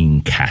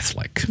being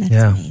Catholic. That's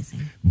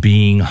amazing.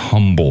 Being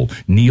humble.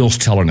 Neil's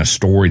telling a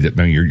story that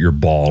you're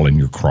bawling,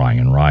 you're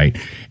crying, right?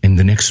 And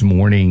the next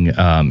morning,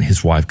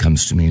 his wife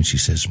comes to me and she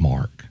says,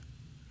 "Mark,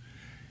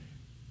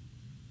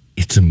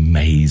 it's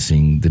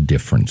amazing the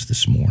difference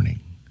this morning.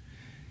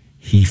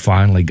 He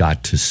finally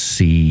got to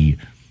see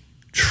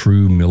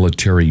true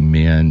military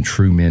men,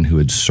 true men who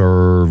had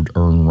served,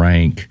 earned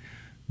rank,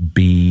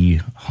 be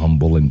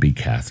humble and be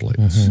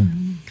Catholics."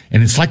 Mm-hmm.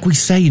 And it's like we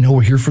say,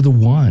 we're here for the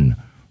one,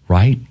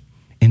 right?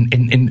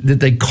 And that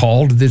they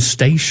called this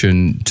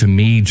station, to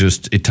me,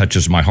 it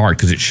touches my heart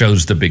because it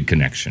shows the big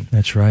connection.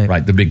 That's right.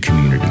 Right, the big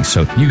community.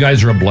 So you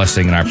guys are a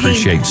blessing, and I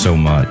appreciate so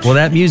much. Well,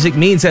 that music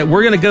means that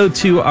we're going to go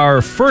to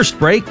our first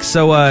break.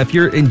 So if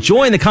you're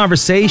enjoying the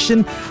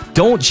conversation,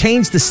 don't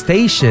change the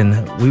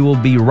station. We will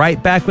be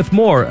right back with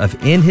more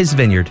of In His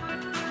Vineyard.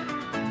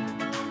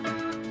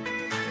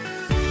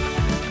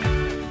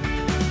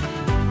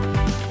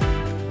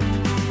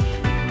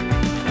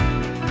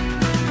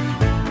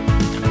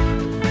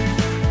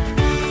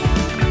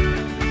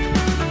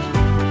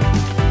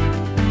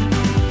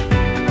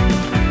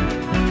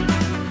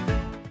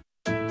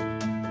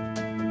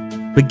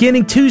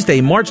 Beginning Tuesday,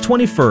 March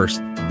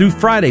 21st through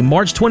Friday,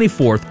 March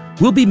 24th,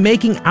 we'll be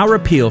making our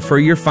appeal for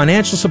your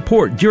financial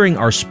support during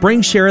our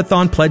Spring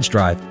Share-a-thon Pledge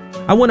Drive.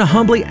 I want to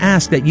humbly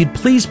ask that you'd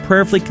please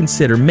prayerfully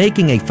consider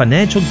making a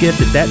financial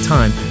gift at that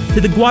time to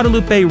the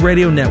Guadalupe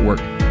Radio Network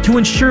to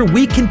ensure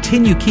we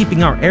continue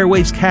keeping our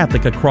airwaves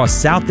Catholic across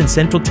South and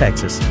Central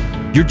Texas.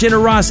 Your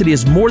generosity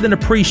is more than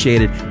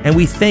appreciated, and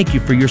we thank you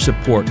for your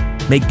support.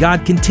 May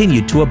God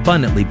continue to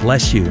abundantly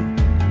bless you.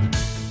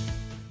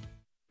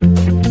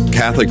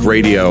 Catholic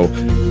Radio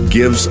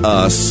gives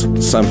us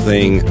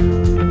something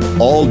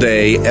all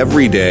day,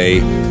 every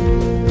day,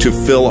 to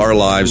fill our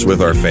lives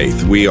with our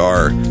faith. We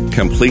are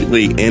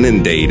completely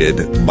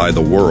inundated by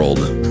the world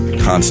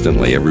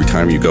constantly. Every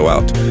time you go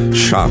out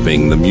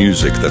shopping, the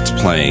music that's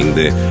playing,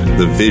 the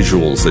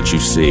visuals that you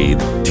see,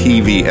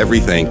 TV,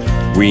 everything.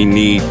 We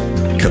need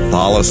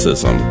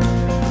Catholicism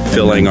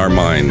filling our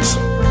minds.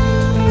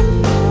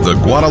 The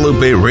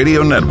Guadalupe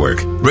Radio Network,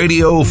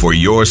 radio for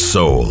your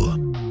soul.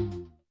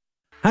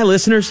 Hi,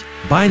 listeners.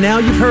 By now,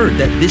 you've heard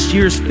that this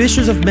year's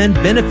Fishers of Men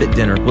Benefit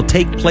Dinner will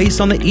take place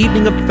on the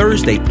evening of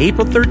Thursday,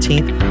 April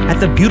 13th at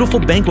the beautiful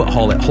banquet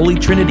hall at Holy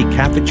Trinity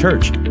Catholic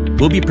Church.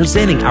 We'll be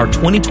presenting our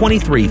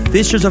 2023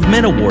 Fishers of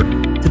Men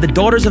Award to the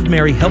Daughters of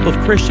Mary Help of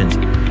Christians,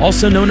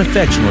 also known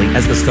affectionately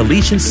as the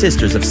Salesian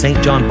Sisters of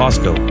St. John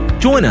Bosco.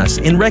 Join us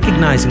in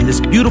recognizing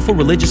this beautiful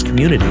religious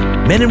community.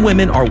 Men and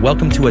women are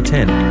welcome to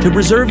attend. To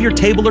reserve your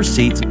table or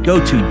seats, go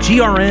to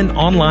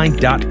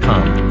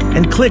grnonline.com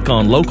and click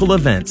on local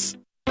events.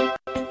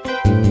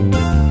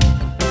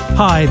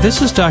 Hi,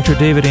 this is Dr.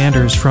 David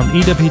Anders from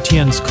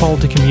EWTN's Call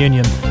to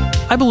Communion.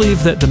 I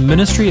believe that the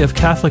ministry of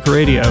Catholic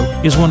Radio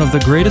is one of the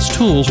greatest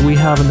tools we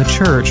have in the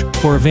church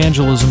for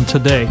evangelism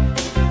today.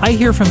 I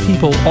hear from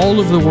people all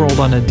over the world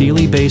on a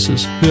daily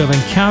basis who have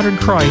encountered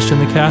Christ in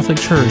the Catholic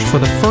Church for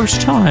the first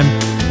time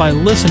by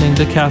listening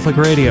to Catholic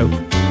Radio.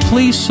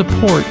 Please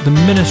support the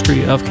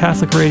ministry of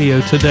Catholic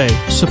Radio today.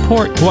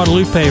 Support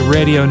Guadalupe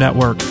Radio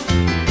Network.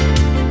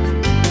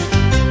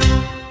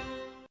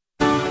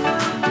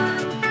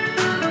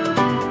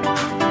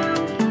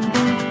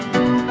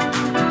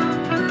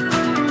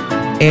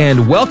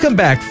 And welcome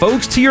back,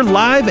 folks, to your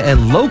live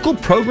and local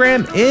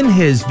program In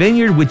His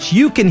Vineyard, which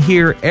you can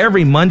hear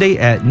every Monday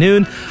at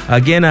noon.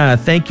 Again,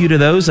 thank you to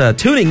those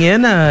tuning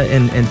in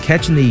and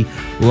catching the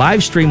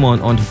live stream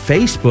on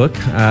Facebook.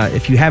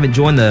 If you haven't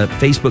joined the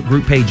Facebook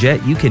group page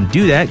yet, you can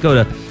do that.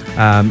 Go to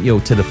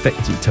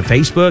to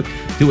Facebook,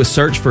 do a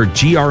search for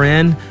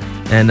GRN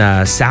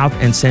and South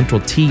and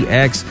Central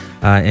TX.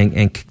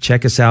 And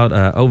check us out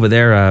over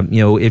there.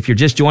 If you're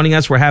just joining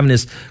us, we're having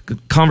this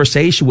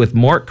conversation with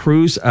Mark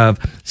Cruz of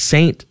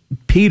St.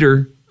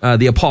 Peter,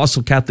 the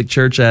Apostle Catholic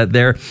Church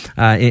there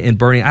in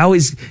Bernie.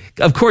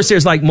 Of course,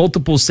 there's like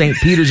multiple St.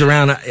 Peters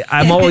around.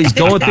 I'm always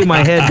going through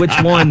my head which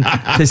one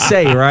to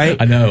say, right?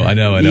 I know.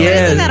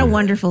 Yeah. Isn't that a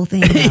wonderful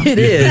thing? It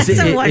is. That's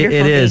a wonderful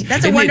thing.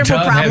 That's a wonderful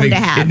problem to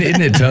have.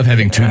 Isn't it tough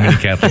having too many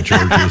Catholic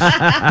churches?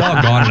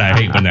 Doggone it, I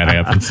hate when that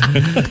happens.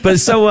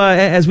 But so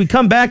as we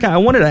come back, I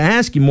wanted to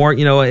ask you, Mark,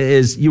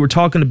 as you were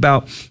talking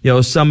about,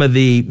 some of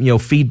the,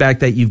 feedback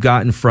that you've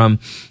gotten from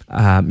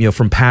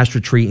past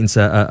retreatants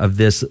of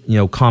this,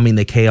 Calming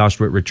the Chaos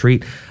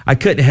retreat. I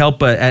couldn't help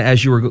but,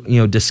 as you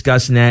were,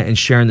 discussing that and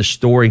sharing the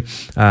story,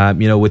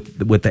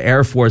 with the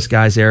Air Force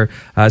guys there,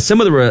 some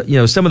of the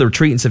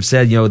retreatants have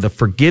said, the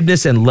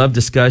forgiveness and love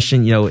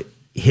discussion,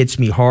 hits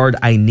me hard.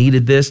 I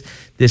needed this.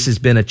 This has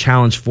been a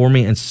challenge for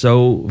me and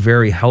so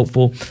very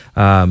helpful.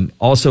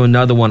 Also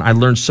another one, I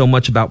learned so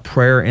much about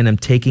prayer and I'm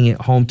taking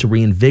it home to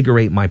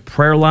reinvigorate my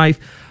prayer life.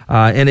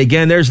 And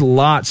again, there's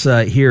lots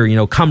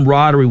here,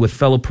 camaraderie with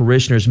fellow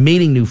parishioners,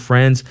 meeting new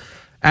friends.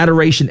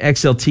 Adoration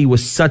XLT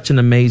was such an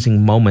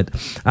amazing moment.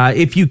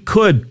 If you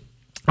could,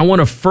 I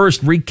want to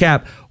first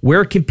recap,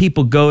 where can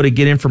people go to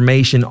get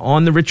information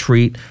on the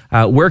retreat?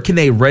 Where can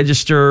they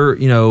register,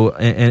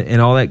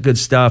 and all that good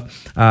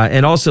stuff?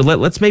 And also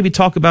let's maybe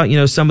talk about,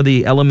 some of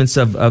the elements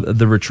of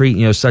the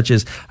retreat, such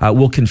as,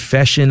 will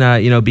confession,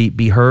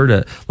 be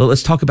heard?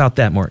 Let's talk about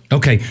that, Mark.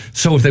 Okay.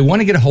 So if they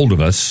want to get a hold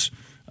of us,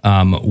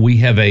 we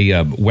have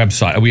a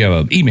website, we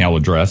have an email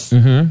address,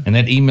 and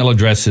that email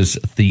address is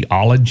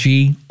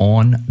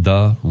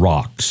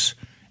theologyontheRocks,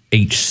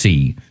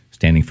 HC,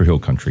 standing for Hill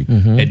Country,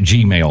 at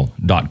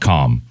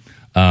gmail.com.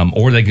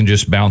 Or they can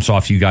just bounce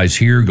off you guys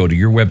here, go to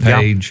your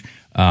webpage.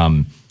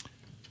 Yeah.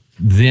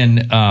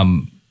 Then,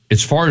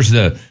 as far as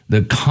the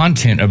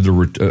content of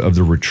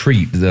the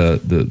retreat,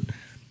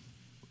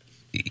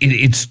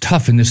 it's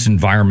tough in this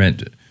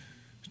environment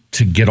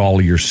to get all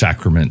of your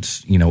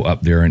sacraments,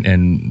 up there.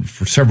 And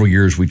for several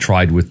years, we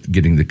tried with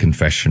getting the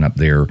confession up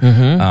there.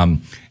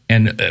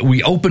 And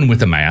we open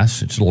with a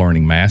Mass. It's a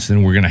learning Mass.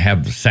 And we're going to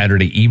have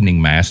Saturday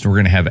evening Mass. And we're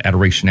going to have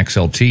Adoration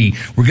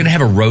XLT. We're going to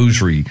have a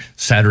Rosary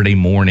Saturday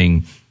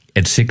morning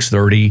at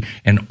 6:30.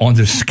 And on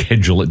the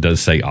schedule, it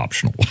does say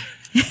optional.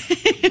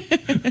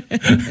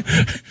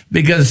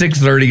 Because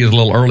 6:30 is a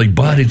little early,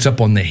 but it's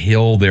up on the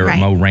hill there at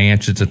Mo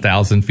Ranch. It's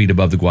 1,000 feet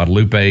above the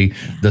Guadalupe.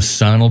 The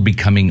sun will be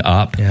coming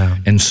up. Yeah.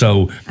 And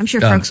so I'm sure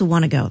folks will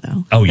want to go,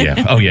 though. Oh, yeah.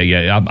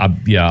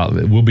 Yeah.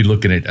 We'll be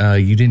looking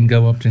at, you didn't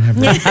go up to have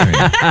Rosary.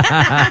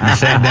 You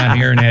sat down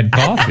here and had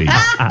coffee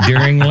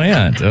during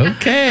Lent.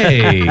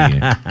 Okay.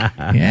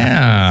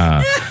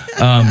 Yeah.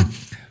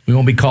 We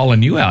won't be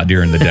calling you out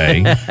during the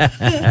day,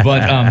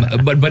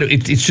 but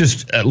it's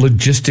just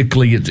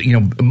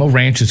logistically, Mo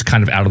Ranch is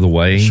kind of out of the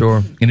way.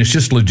 Sure. And it's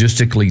just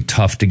logistically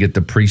tough to get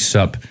the priests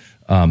up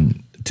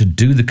to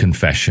do the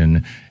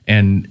confession.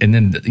 And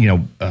then,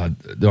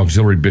 the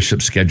auxiliary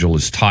bishop's schedule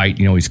is tight.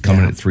 He's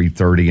coming at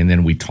 3:30, and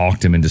then we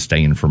talked him into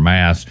staying for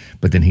Mass,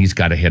 but then he's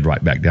got to head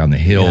right back down the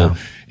hill. Yeah.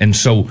 And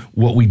so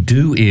what we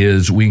do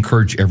is we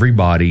encourage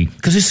everybody,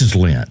 because this is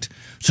Lent,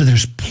 so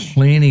there's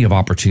plenty of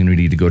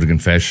opportunity to go to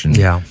confession.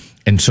 Yeah.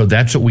 And so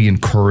that's what we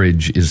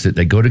encourage, is that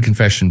they go to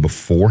confession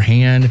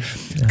beforehand,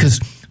 because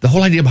the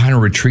whole idea behind a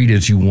retreat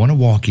is you want to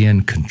walk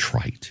in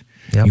contrite.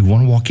 Yep. You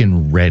want to walk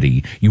in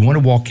ready. You want to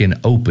walk in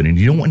open, and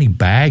you don't want any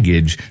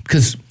baggage,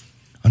 because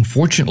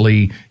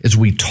unfortunately, as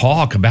we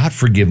talk about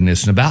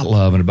forgiveness and about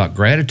love and about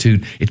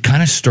gratitude, it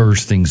kind of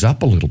stirs things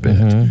up a little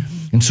bit.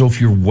 And so if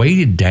you're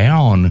weighted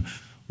down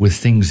with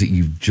things that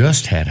you've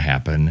just had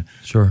happen.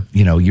 Sure.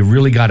 You know, you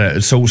really got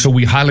to, so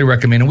we highly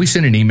recommend, and we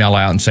send an email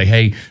out and say,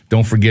 hey,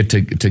 don't forget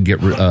to get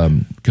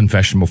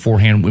confession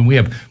beforehand. We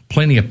have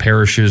plenty of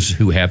parishes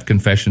who have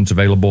confessions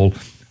available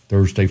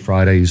Thursday,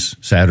 Fridays,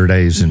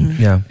 Saturdays.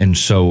 And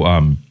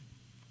so,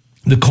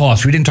 the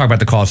cost, we didn't talk about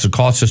the cost. The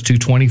cost is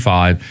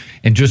 $225,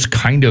 and just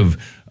kind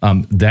of,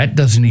 that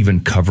doesn't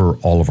even cover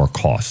all of our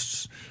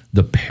costs.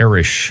 The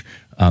parish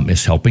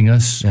is helping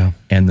us,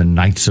 and the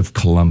Knights of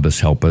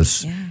Columbus help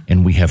us,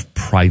 and we have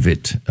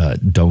private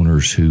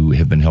donors who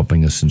have been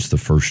helping us since the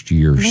first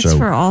year. And that's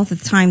for all the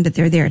time that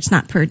they're there. It's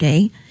not per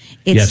day.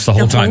 It's the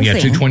whole time. Thing.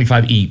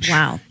 $225 each.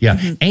 Wow.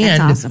 Yeah,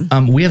 and that's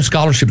awesome. We have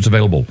scholarships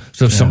available.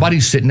 So if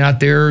somebody's sitting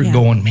out there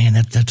going, man,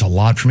 that's a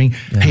lot for me.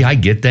 Hey, I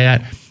get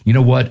that. You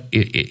know what?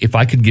 If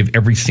I could give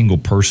every single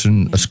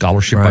person a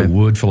scholarship, I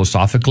would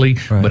philosophically,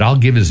 but I'll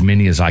give as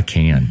many as I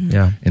can.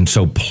 Yeah. And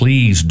so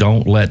please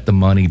don't let the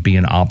money be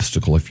an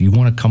obstacle. If you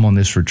want to come on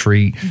this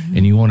retreat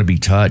and you want to be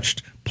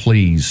touched,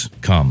 please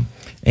come.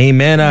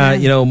 Amen.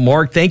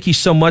 Mark, thank you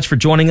so much for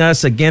joining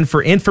us. Again,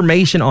 for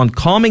information on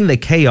Calming the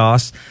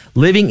Chaos,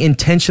 Living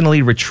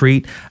Intentionally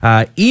Retreat,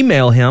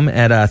 email him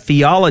at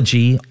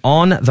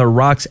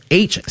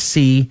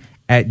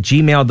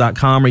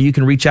theologyontherockshc@gmail.com, or you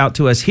can reach out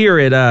to us here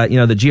at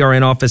the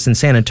GRN office in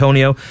San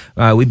Antonio.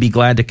 We'd be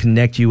glad to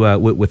connect you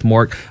with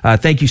Mark.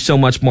 Thank you so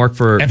much, Mark,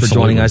 for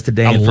joining us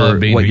today. I and love for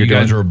being what here. you're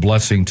You guys doing. are a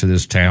blessing to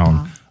this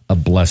town. A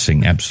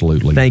blessing,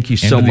 absolutely. Thank you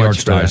so and to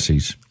much the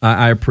Archdiocese.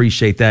 I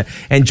appreciate that.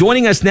 And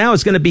joining us now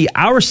is going to be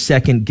our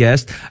second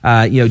guest,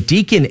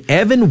 Deacon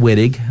Evan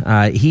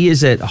Wittig. He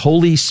is at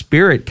Holy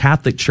Spirit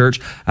Catholic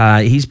Church.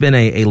 He's been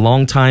a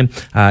long time.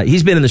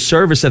 He's been in the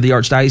service of the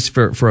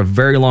Archdiocese for a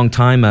very long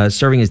time,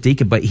 serving as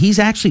deacon. But he's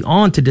actually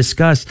on to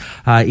discuss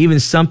even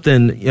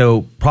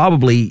something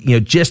probably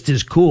just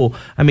as cool.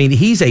 I mean,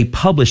 he's a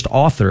published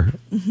author.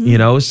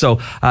 So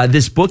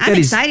this book I'm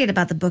excited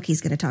about the book he's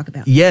going to talk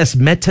about. Yes,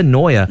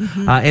 Metanoia.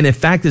 And in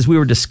fact, as we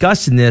were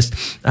discussing this,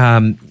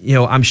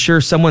 I'm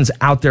sure someone's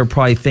out there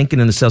probably thinking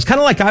to themselves, kind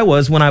of like I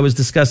was when I was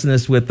discussing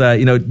this with,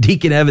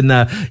 Deacon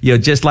Evan,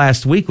 just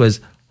last week, was,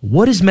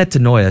 what is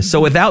metanoia?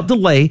 So without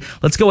delay,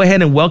 let's go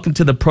ahead and welcome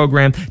to the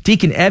program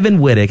Deacon Evan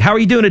Wittig. How are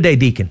you doing today,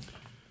 Deacon?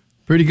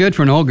 Pretty good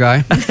for an old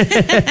guy.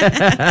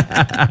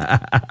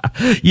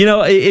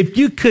 If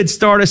you could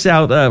start us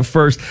out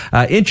first,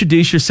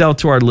 introduce yourself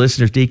to our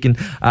listeners, Deacon,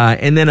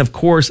 and then, of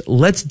course,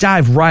 let's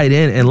dive right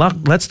in and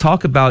let's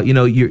talk about,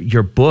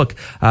 your book.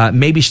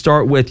 Maybe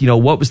start with,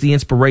 what was the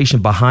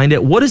inspiration behind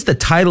it? What does the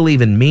title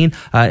even mean?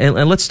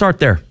 And let's start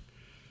there.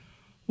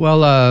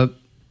 Well,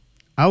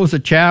 I was a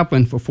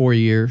chaplain for 4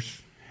 years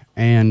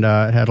and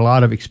had a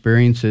lot of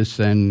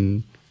experiences,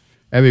 and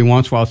every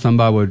once in a while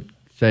somebody would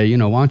say, why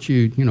don't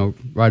you,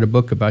 write a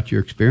book about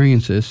your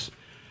experiences?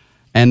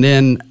 And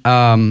then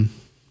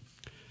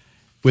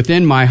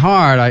within my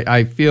heart,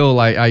 I feel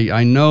like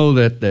I know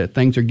that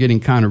things are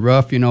getting kind of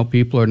rough.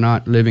 People are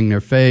not living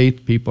their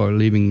faith. People are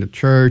leaving the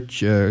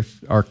church.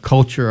 Our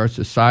culture, our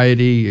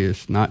society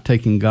is not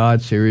taking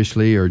God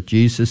seriously or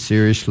Jesus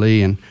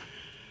seriously.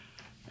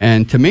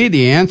 And to me,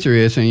 the answer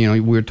is, and we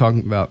were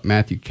talking about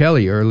Matthew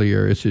Kelly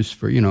earlier, is just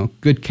for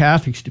good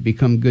Catholics to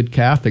become good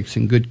Catholics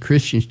and good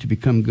Christians to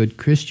become good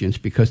Christians,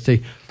 because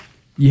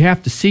you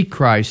have to see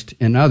Christ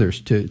in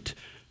others.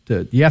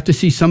 You have to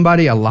see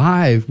somebody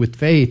alive with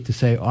faith to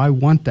say, oh, I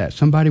want that.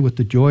 Somebody with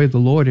the joy of the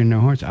Lord in their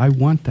hearts, I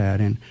want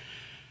that.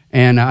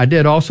 And I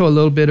did also a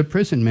little bit of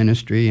prison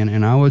ministry,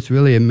 and I was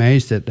really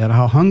amazed at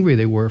how hungry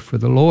they were for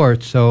the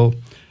Lord. So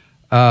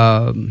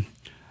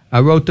I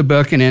wrote the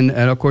book, and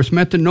of course,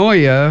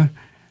 metanoia,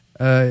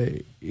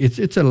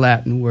 it's a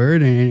Latin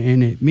word,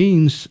 and it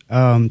means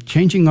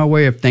changing our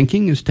way of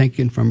thinking, is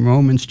taken from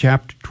Romans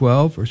chapter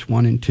 12, verse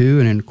 1 and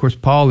 2. And of course,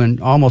 Paul,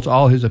 in almost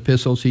all his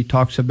epistles, he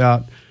talks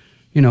about,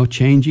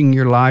 changing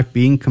your life,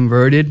 being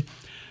converted.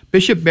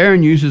 Bishop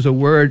Barron uses a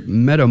word,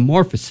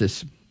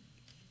 metamorphosis.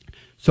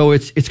 So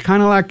it's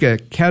kind of like a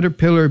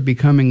caterpillar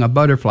becoming a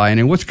butterfly.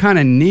 And what's kind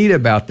of neat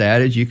about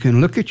that is you can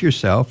look at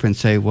yourself and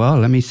say, well,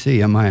 let me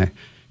see, am I a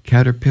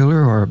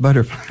caterpillar or a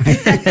butterfly?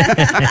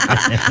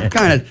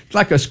 Kind of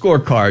like a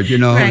scorecard,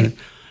 Right.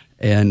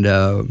 And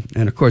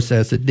of course,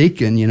 as a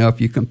deacon, if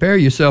you compare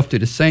yourself to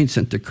the saints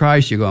and to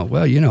Christ, you're going,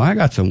 well, I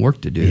got some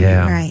work to do.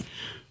 Yeah. Right.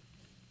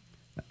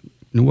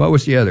 And what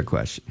was the other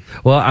question?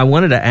 Well, I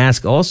wanted to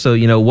ask also,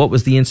 what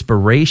was the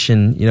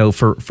inspiration,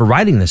 for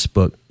writing this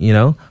book,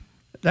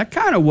 That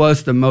kind of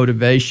was the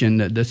motivation,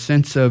 the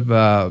sense of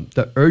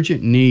the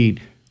urgent need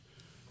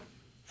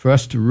for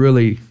us to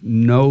really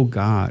know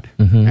God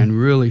and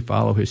really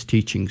follow His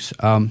teachings.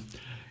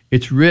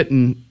 It's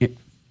written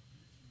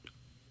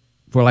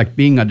for like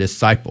being a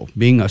disciple,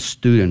 being a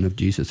student of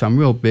Jesus. I'm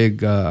real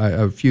big.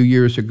 A few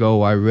years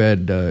ago, I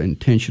read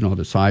Intentional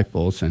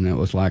Disciples, and it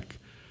was like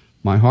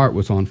my heart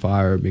was on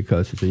fire,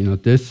 because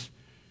this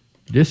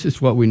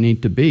is what we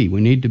need to be. We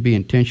need to be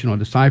intentional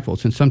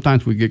disciples. And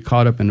sometimes we get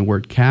caught up in the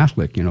word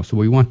Catholic, so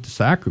we want the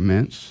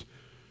sacraments,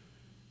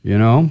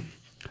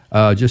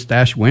 just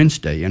Ash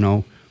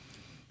Wednesday,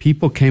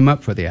 people came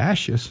up for the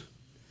ashes,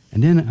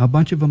 And then a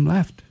bunch of them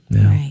left.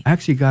 Yeah. Right. I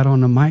actually got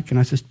on the mic and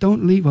I says,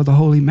 don't leave the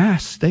Holy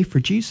Mass. Stay for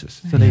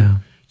Jesus. So Yeah.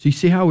 so you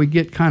see how we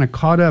get kind of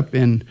caught up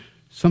in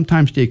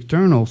sometimes the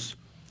externals.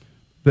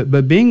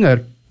 But being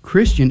a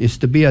Christian is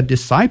to be a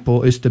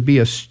disciple, is to be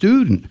a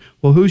student.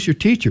 Well, who's your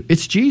teacher?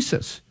 It's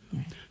Jesus.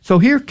 So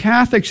here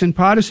Catholics and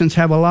Protestants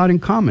have a lot in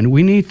common.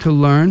 We need to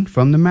learn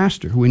from the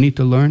Master. We need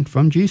to learn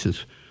from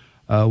Jesus.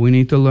 We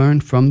need to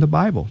learn from the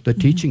Bible, the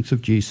teachings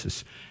of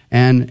Jesus.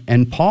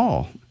 And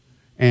Paul.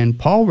 And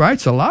Paul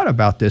writes a lot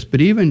about this, but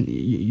even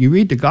you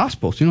read the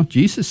Gospels,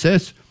 Jesus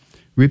says,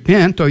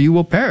 repent or you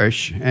will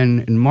perish.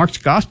 And in Mark's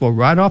Gospel,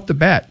 right off the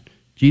bat,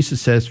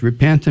 Jesus says,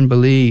 repent and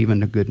believe in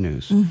the good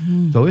news.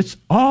 Mm-hmm. So it's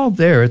all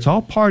there. It's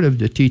all part of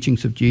the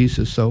teachings of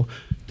Jesus. So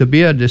to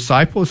be a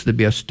disciple is to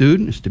be a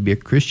student, is to be a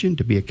Christian,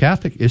 to be a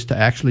Catholic, is to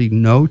actually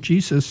know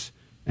Jesus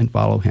and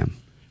follow him.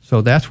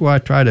 So that's what I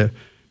try to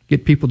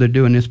get people to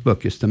do in this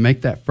book, is to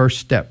make that first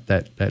step,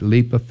 that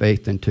leap of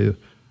faith into,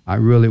 I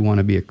really want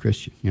to be a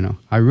Christian.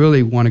 I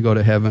really want to go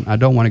to heaven. I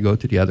don't want to go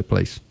to the other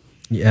place.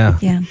 Yeah.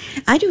 Yeah.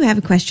 I do have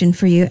a question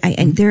for you.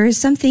 And there is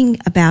something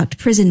about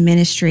prison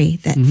ministry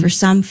that for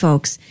some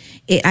folks,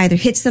 it either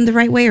hits them the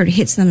right way or it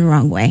hits them the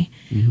wrong way.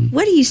 Mm-hmm.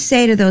 What do you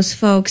say to those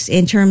folks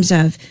in terms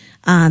of,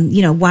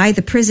 why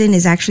the prison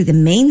is actually the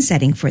main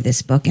setting for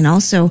this book, and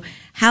also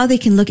how they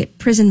can look at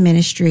prison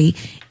ministry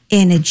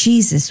in a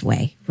Jesus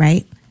way,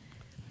 right?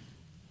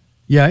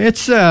 Yeah,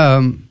 it's,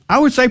 I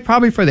would say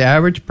probably for the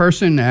average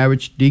person, the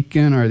average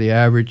deacon or the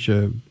average,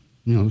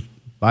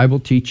 Bible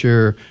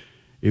teacher,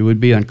 it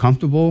would be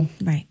uncomfortable.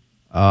 Right.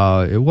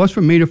 It was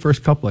for me the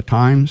first couple of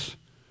times,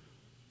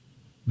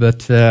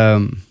 but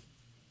they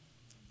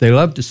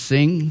love to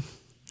sing.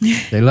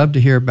 They love to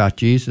hear about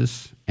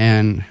Jesus,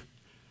 and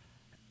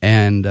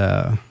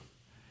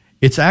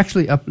it's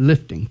actually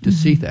uplifting to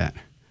see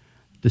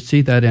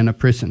that in a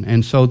prison.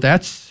 And so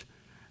that's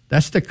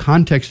the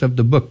context of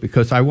the book,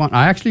 because I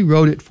actually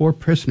wrote it for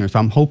prisoners.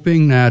 I'm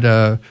hoping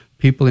that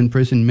people in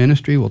prison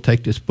ministry will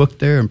take this book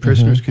there and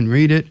prisoners can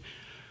read it,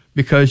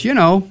 because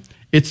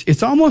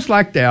it's almost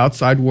like the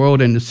outside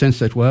world in the sense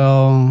that,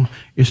 well,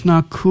 it's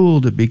not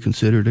cool to be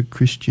considered a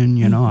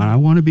Christian, and I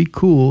want to be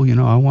cool,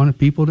 I want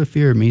people to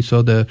fear me.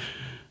 So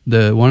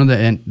one of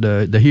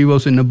the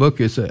heroes in the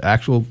book is an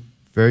actual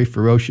very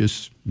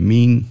ferocious,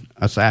 mean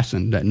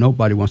assassin that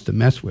nobody wants to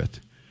mess with.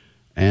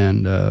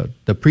 And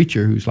the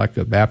preacher, who's like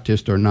a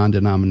Baptist or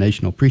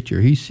non-denominational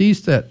preacher, he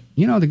sees that,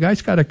 the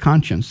guy's got a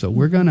conscience, so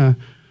we're gonna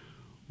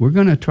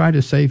try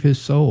to save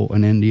his soul.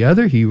 And then the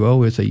other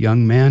hero is a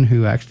young man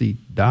who actually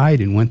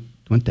died and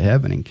went to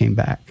heaven and came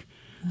back.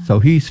 So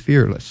he's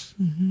fearless.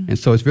 Mm-hmm. And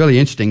so it's really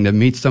interesting to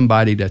meet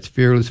somebody that's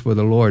fearless for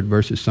the Lord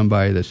versus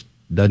somebody that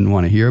doesn't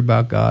want to hear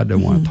about God,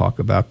 doesn't want to talk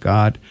about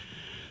God.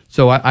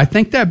 So I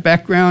think that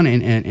background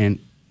and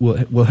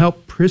will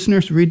help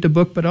prisoners read the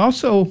book, but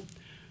also,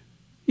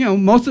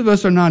 most of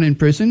us are not in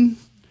prison,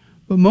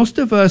 but most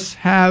of us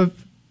have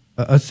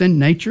a sin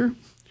nature.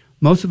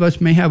 Most of us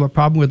may have a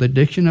problem with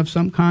addiction of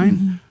some kind.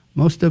 Mm-hmm.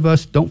 Most of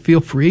us don't feel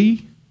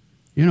free.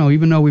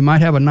 Even though we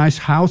might have a nice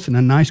house and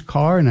a nice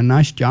car and a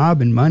nice job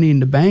and money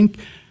in the bank,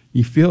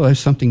 you feel there's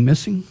something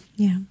missing.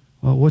 Yeah.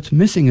 Well, what's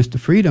missing is the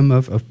freedom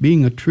of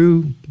being a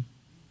true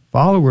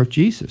follower of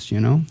Jesus,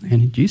 Right.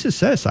 And Jesus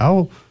says,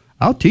 I'll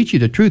teach you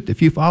the truth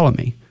if you follow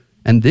me,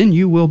 and then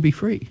you will be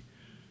free.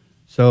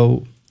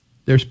 So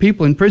there's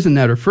people in prison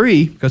that are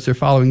free because they're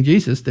following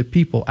Jesus. There are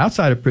people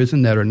outside of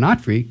prison that are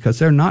not free because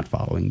they're not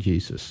following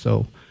Jesus.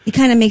 So it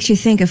kind of makes you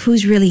think of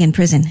who's really in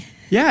prison.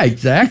 Yeah,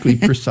 exactly,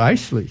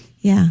 precisely.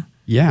 Yeah.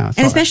 Yeah.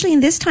 And especially in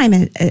this time,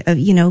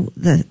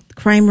 the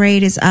crime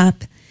rate is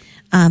up.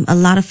 A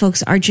lot of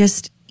folks are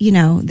just,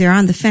 they're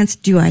on the fence.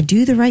 Do I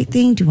do the right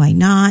thing? Do I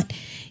not?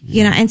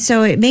 And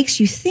so it makes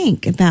you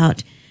think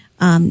about,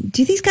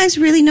 do these guys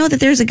really know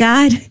that there's a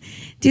God?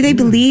 Do they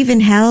believe in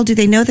hell? Do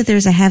they know that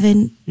there's a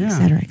heaven? Yeah. Et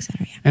cetera, et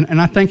cetera. Yeah. And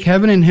I think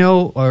heaven and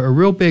hell are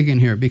real big in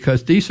here,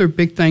 because these are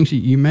big things.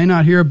 You may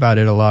not hear about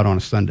it a lot on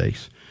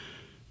Sundays,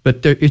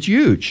 but it's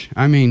huge.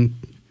 I mean,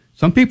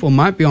 some people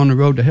might be on the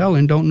road to hell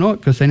and don't know it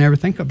because they never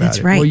think about That's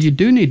it. Right. Well, you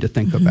do need to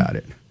think about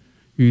it.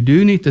 You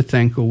do need to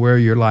think of where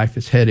your life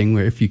is heading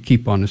if you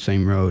keep on the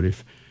same road.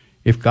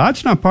 If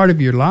God's not part of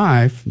your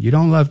life, you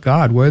don't love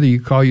God, whether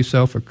you call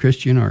yourself a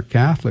Christian or a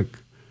Catholic.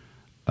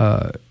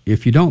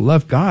 If you don't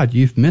love God,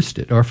 you've missed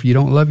it. Or if you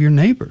don't love your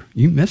neighbor,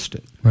 you missed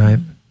it. Right.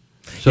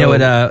 So,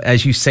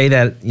 as you say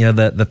that,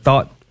 the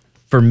thought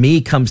for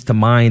me comes to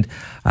mind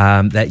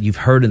that you've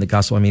heard in the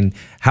gospel. I mean,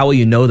 how will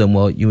you know them?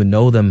 Well, you would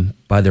know them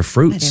by their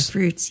fruits. By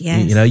their fruits,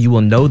 yes. You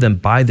will know them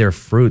by their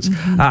fruits.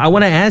 Mm-hmm. I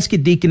want to ask you,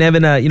 Deacon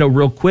Evan,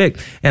 real quick,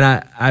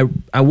 and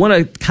I want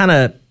to kind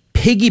of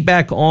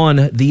piggyback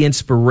on the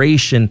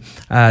inspiration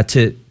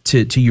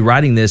to you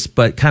writing this,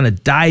 but kind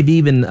of dive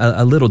even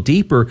a little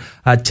deeper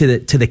to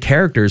the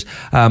characters.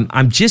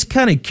 I'm just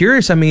kind of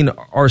curious. I mean,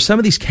 are some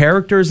of these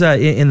characters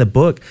in the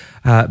book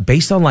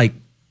based on like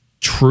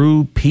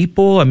true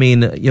people? I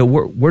mean,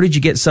 where did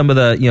you get some of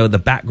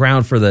the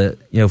background for the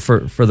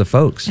for the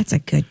folks? That's a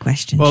good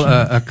question. Well,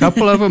 a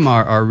couple of them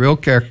are real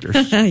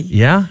characters.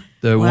 Yeah.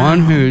 The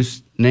one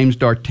who's name's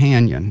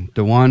D'Artagnan,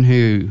 the one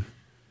who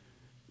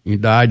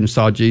died and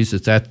saw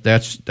Jesus.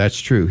 That's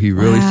true. He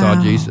really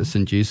saw Jesus,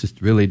 and Jesus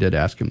really did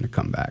ask him to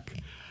come back.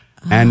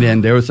 And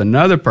then there was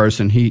another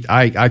person.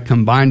 I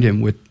combined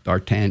him with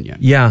D'Artagnan.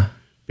 Yeah.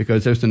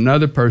 Because there's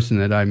another person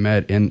that I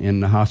met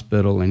in the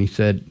hospital, and he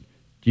said,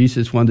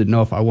 Jesus wanted to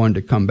know if I wanted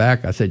to come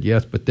back. I said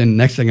yes, but then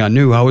next thing I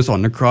knew, I was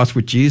on the cross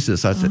with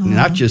Jesus. I said,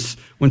 not just,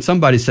 when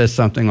somebody says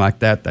something like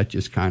that, that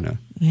just kind of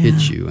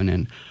hits you. And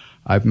then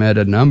I've met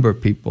a number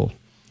of people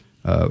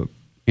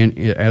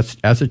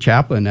as a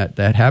chaplain that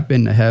have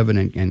been to heaven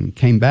and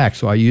came back.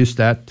 So I used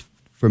that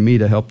for me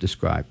to help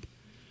describe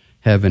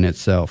heaven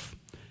itself.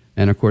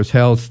 And of course,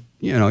 hell's,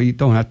 you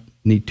don't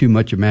need too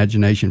much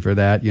imagination for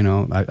that.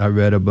 I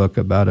read a book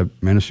about a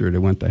minister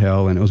that went to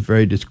hell, and it was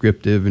very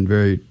descriptive and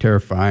very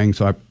terrifying.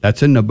 So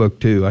that's in the book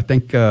too. I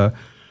think a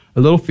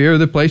little fear of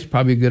the place is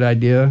probably a good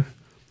idea.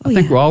 I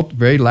think we're all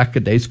very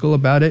lackadaisical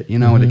about it,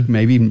 and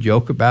maybe even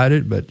joke about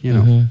it, but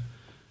we're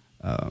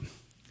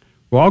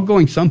all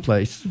going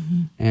someplace,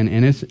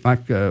 and it's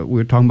like we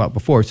were talking about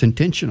before. It's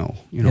intentional.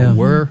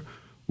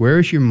 Where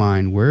is your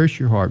mind? Where is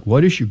your heart?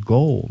 What is your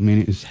goal? I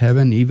mean, is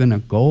heaven even a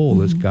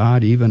goal? Is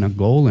God even a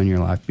goal in your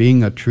life?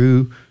 Being a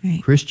true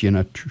Christian,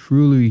 a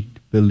truly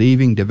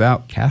believing,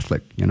 devout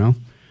Catholic,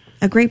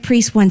 A great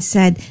priest once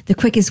said, the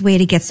quickest way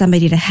to get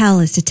somebody to hell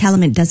is to tell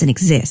them it doesn't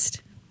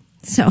exist.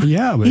 So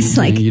but it's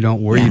like, you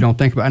don't worry, you don't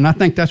think about it. And I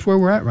think that's where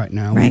we're at right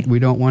now. Right. We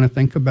don't want to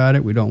think about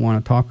it. We don't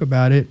want to talk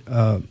about it.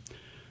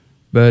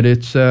 But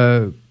it's,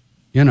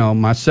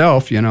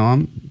 myself,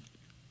 I'm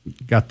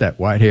got that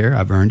white hair.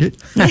 I've earned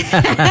it.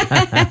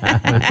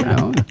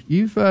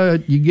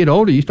 But, you get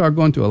older, you start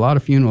going to a lot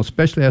of funerals,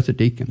 especially as a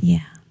deacon. Yeah.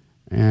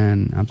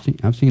 And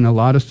I've seen a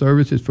lot of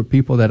services for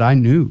people that I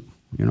knew,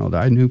 that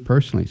I knew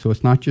personally. So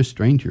it's not just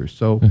strangers.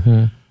 So,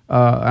 and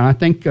I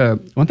think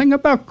one thing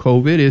about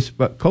COVID is,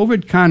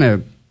 COVID kind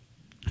of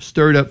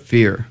stirred up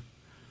fear.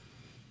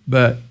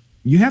 But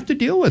you have to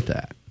deal with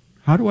that.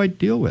 How do I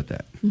deal with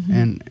that?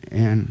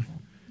 And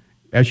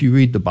as you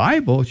read the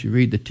Bible, as you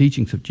read the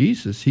teachings of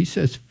Jesus, he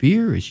says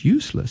fear is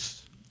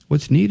useless.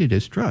 What's needed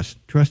is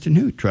trust. Trust in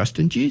who? Trust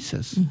in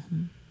Jesus.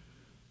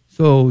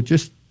 So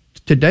just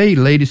today,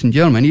 ladies and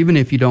gentlemen, even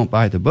if you don't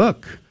buy the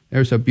book,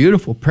 there's a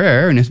beautiful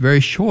prayer, and it's very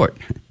short.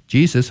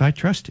 Jesus, I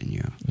trust in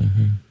you.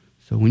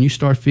 So when you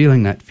start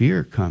feeling that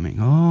fear coming,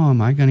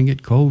 am I going to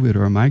get COVID,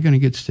 or am I going to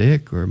get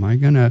sick, or am I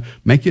going to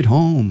make it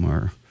home,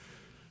 or,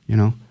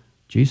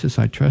 Jesus,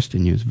 I trust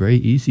in you. It's a very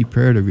easy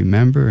prayer to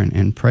remember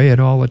and pray it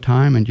all the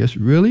time, and just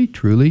really,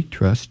 truly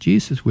trust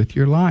Jesus with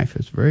your life.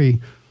 It's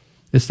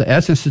the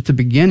essence, it's the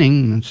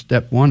beginning, and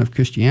step one of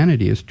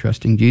Christianity is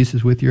trusting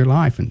Jesus with your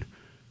life and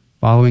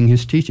following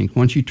his teachings.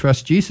 Once you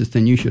trust Jesus,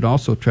 then you should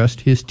also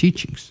trust his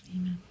teachings.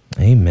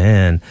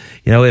 Amen.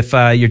 If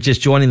you're just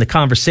joining the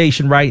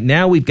conversation right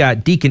now, we've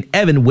got Deacon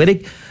Evan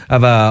Wittig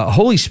of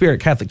Holy Spirit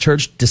Catholic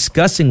Church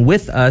discussing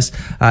with us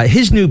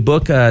his new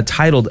book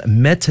titled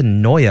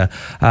Metanoia.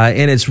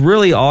 And it's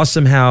really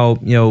awesome how,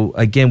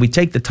 again, we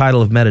take the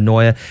title of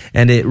Metanoia,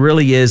 and it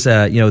really is,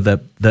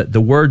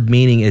 the word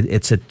meaning,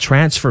 it's a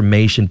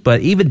transformation,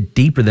 but even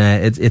deeper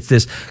than that, it's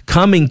this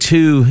coming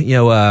to,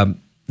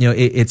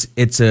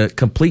 it's a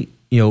complete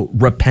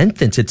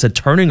repentance. It's a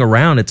turning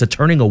around. It's a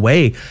turning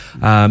away,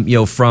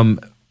 from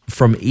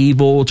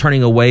evil,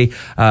 turning away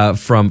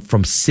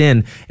from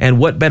sin. And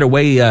what better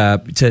way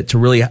to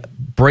really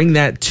bring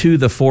that to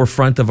the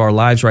forefront of our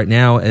lives right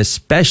now,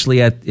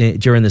 especially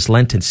during this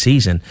Lenten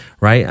season,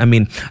 right? I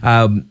mean,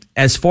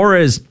 as far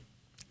as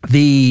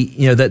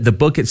the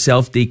book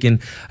itself, Deacon,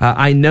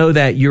 I know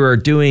that you are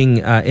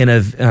doing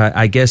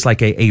I guess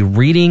like a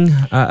reading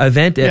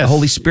event at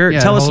Holy Spirit.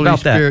 Tell us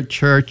about that. Holy Spirit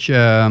Church,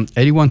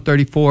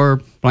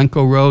 8134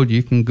 Blanco Road.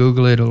 You can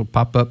Google it; it'll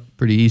pop up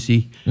pretty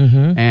easy.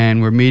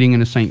 And we're meeting in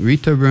the St.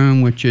 Rita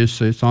room, which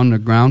it's on the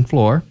ground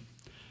floor.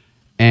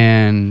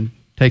 And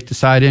take the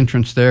side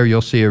entrance there.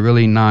 You'll see a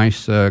really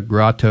nice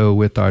grotto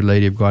with Our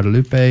Lady of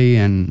Guadalupe,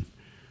 and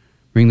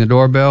ring the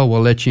doorbell.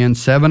 We'll let you in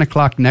 7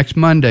 o'clock next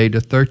Monday, the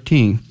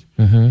 13th.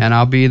 And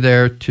I'll be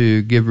there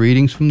to give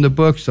readings from the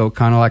book. So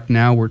kind of like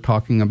now we're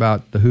talking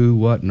about the who,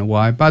 what, and the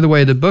why. By the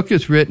way, the book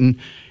is written,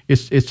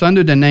 it's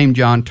under the name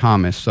John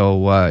Thomas.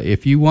 So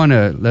if you want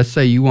to, let's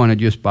say you want to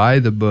just buy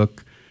the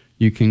book,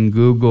 you can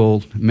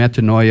Google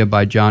Metanoia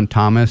by John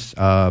Thomas.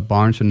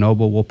 Barnes &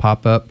 Noble will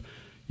pop up.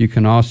 You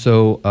can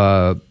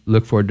also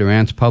look for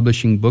Durant's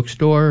Publishing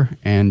Bookstore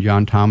and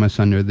John Thomas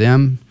under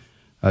them.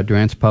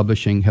 Durant's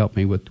Publishing helped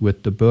me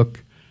with the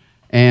book.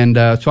 And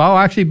so I'll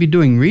actually be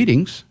doing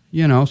readings,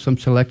 some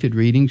selected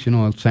readings,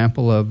 a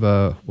sample of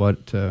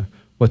what to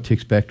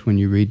expect when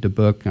you read the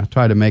book. I'll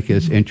try to make it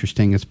as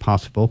interesting as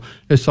possible.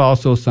 There's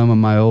also some of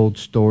my old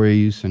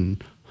stories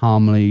and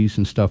homilies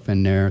and stuff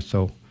in there,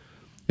 so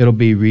it'll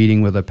be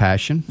reading with a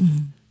passion.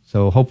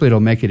 So hopefully it'll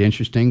make it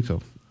interesting.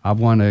 So I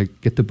want to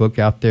get the book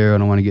out there,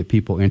 and I want to get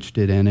people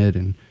interested in it,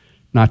 and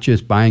not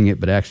just buying it,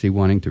 but actually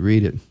wanting to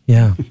read it.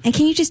 Yeah. And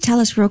can you just tell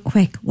us real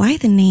quick, why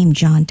the name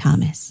John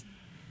Thomas?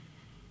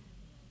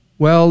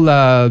 Well,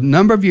 a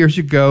number of years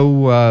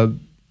ago,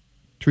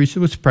 Teresa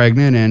was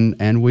pregnant,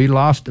 and we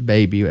lost the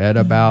baby at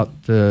about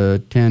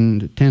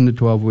 10 to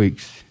 12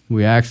 weeks.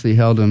 We actually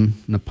held him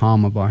in the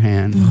palm of our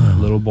hand, a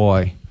little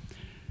boy.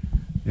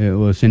 It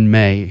was in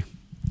May,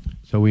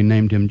 so we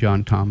named him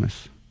John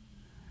Thomas.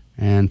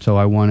 And so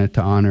I wanted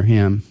to honor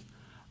him.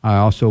 I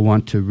also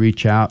want to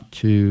reach out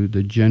to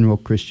the general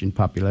Christian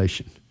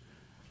population.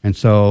 And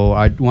so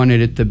I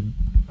wanted it to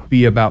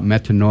be about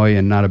metanoia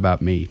and not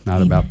about me,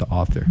 not about the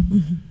author.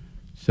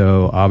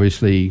 So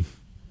obviously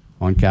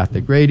on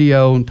Catholic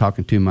radio and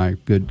talking to my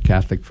good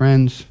Catholic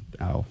friends,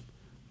 I'll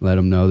let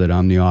them know that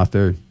I'm the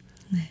author.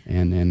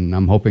 And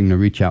I'm hoping to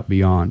reach out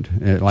beyond,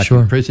 like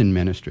the prison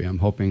ministry. I'm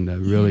hoping to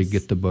really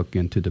get the book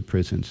into the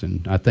prisons,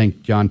 and I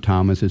think John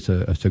Thomas is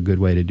a good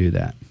way to do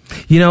that.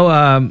 You know,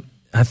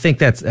 I think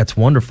that's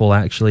wonderful.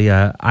 Actually,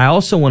 I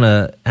also want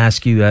to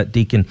ask you,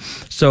 Deacon.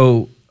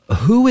 So,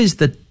 who is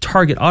the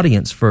target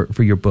audience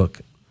for your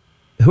book?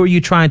 Who are you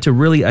trying to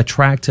really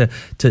attract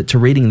to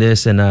reading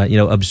this and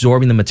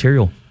absorbing the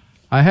material?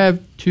 I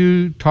have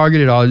two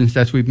targeted audiences,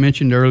 as we've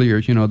mentioned earlier.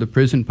 The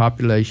prison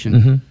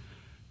population.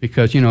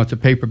 Because, it's a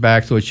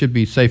paperback, so it should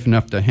be safe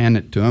enough to hand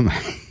it to them.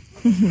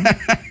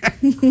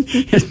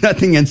 There's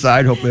nothing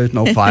inside. Hopefully there's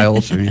no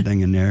files or anything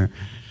in there.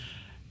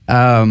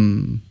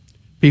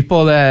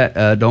 People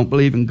that don't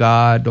believe in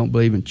God, don't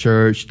believe in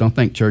church, don't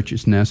think church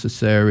is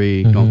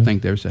necessary, don't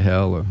think there's a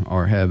hell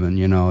or heaven.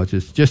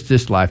 It's just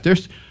this life.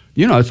 There's,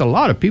 it's a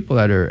lot of people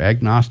that are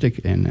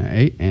agnostic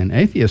and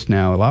atheists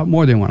now, a lot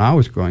more than when I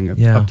was growing up,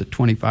 up to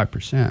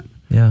 25%.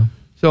 Yeah.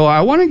 So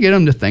I want to get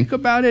them to think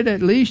about it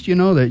at least,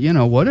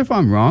 that, what if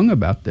I'm wrong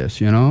about this,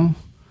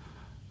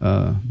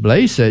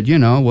 Blaise said,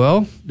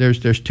 well,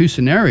 there's two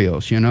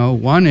scenarios,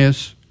 One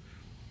is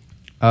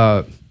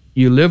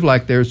you live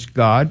like there's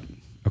God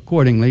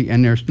accordingly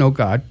and there's no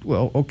God.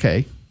 Well,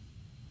 okay,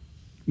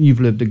 you've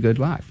lived a good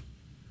life.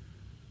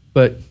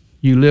 But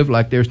you live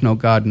like there's no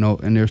God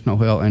and there's no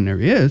hell and there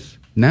is,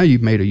 now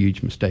you've made a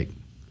huge mistake.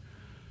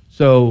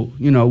 So,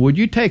 would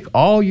you take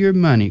all your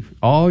money,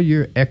 all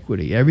your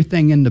equity,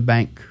 everything in the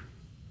bank,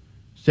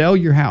 sell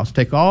your house,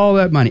 take all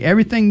that money,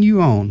 everything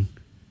you own,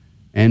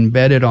 and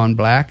bet it on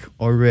black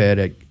or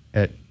red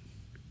at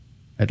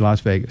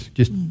Las Vegas?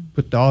 Just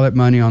put all that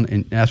money on,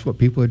 and that's what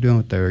people are doing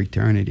with their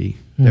eternity.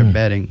 They're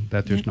betting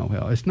that there's no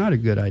hell. It's not a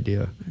good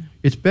idea.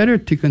 It's better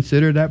to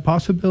consider that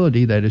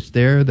possibility that it's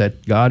there,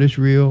 that God is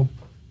real,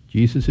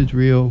 Jesus is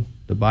real,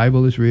 the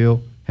Bible is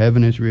real,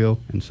 heaven is real,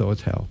 and so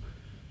is hell.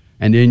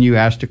 And then you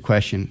ask the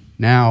question,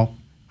 now,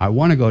 I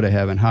want to go to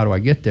heaven. How do I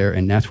get there?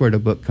 And that's where the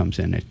book comes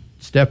in,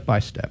 step by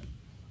step.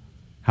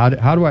 How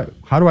do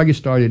I get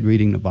started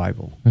reading the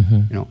Bible?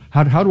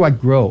 How do I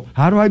grow?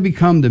 How do I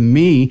become the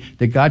me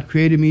that God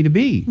created me to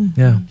be?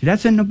 Yeah. See,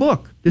 that's in the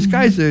book. This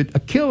guy's a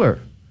killer.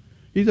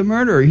 He's a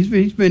murderer.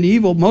 He's been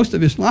evil most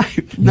of his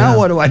life. Now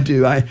what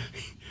do? I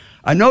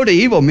know the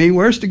evil me.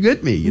 Where's the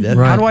good me?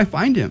 How do I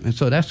find him? And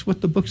so that's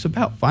what the book's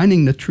about,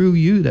 finding the true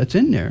you that's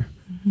in there.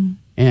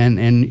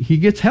 And he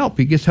gets help.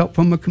 He gets help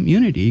from a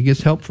community. He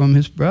gets help from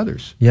his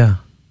brothers. Yeah.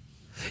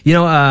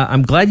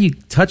 I'm glad you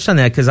touched on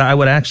that, because I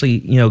would actually,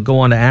 go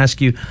on to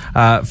ask you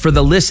for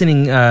the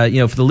listening,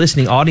 for the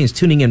listening audience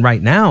tuning in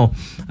right now,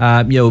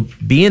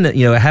 being,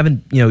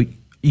 having,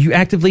 you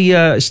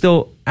actively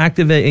still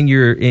active in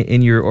your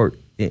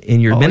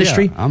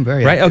ministry? Yeah, I'm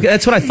very right. active. Okay,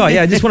 that's what I thought.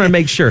 Yeah, I just wanted to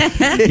make sure.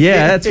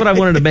 Yeah, that's what I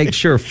wanted to make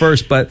sure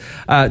first. But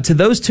to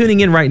those tuning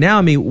in right now,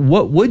 I mean,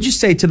 what would you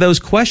say to those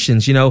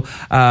questions?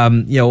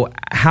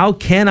 How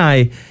can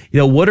I?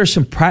 What are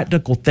some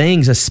practical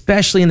things,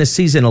 especially in the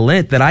season of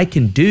Lent, that I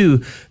can do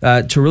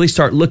to really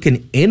start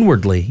looking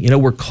inwardly?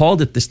 We're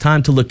called at this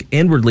time to look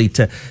inwardly,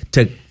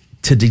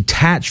 to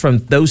detach from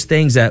those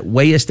things that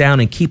weigh us down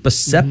and keep us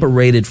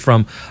separated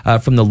from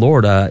the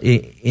Lord.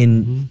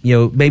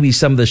 Maybe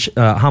some of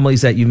the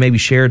homilies that you've maybe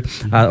shared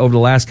over the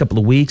last couple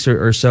of weeks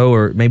or so,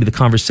 or maybe the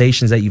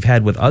conversations that you've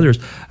had with others.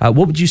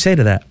 What would you say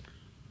to that?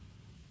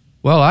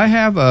 Well, I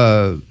have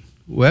a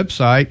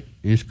website.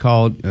 It's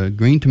called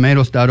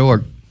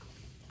greentomatoes.org.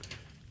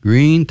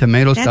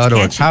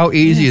 Greentomatoes.org. How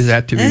easy is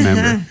that to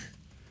remember?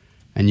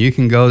 And you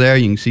can go there.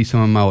 You can see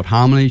some of my old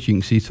homilies. You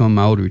can see some of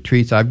my old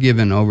retreats. I've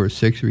given over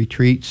 6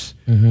 retreats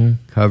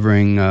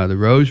covering the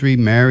Rosary,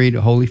 Mary, the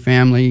Holy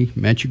Family,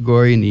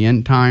 Medjugorje, and the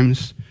end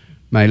times.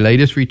 My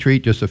latest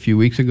retreat just a few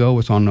weeks ago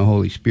was on the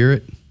Holy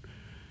Spirit.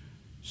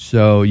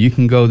 So you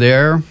can go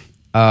there.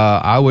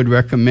 I would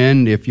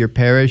recommend, if your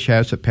parish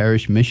has a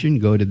parish mission,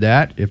 go to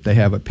that. If they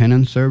have a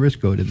penance service,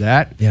 go to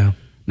that. Yeah.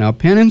 Now,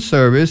 penance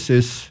service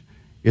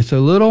it's a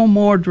little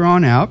more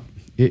drawn out.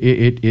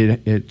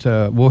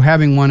 We're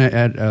having one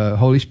at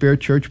Holy Spirit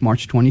Church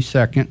March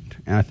 22nd,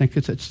 and I think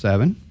it's at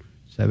 7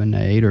 to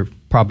 8, or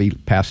probably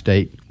past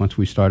 8 once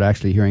we start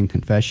actually hearing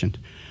confessions.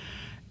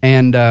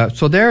 And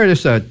so there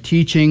is a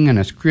teaching and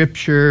a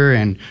scripture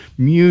and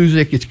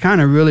music. It's kind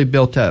of really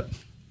built up.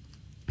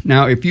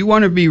 Now, if you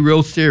want to be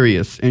real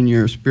serious in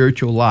your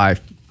spiritual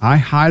life, I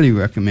highly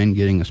recommend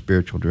getting a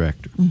spiritual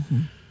director.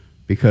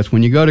 Because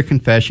when you go to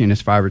confession,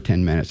 it's 5 or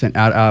 10 minutes. And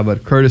out of a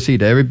courtesy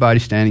to everybody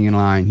standing in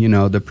line,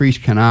 the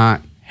priest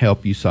cannot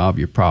help you solve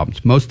your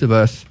problems. Most of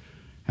us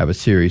have a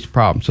serious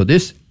problem. So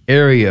this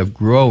area of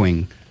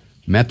growing,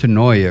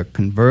 metanoia,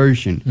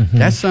 conversion,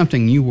 that's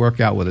something you work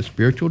out with a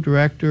spiritual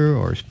director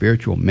or a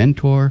spiritual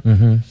mentor,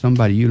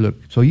 somebody you look.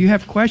 So you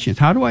have questions.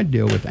 How do I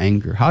deal with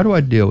anger? How do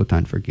I deal with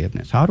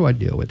unforgiveness? How do I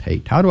deal with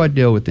hate? How do I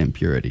deal with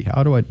impurity?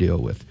 How do I deal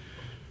with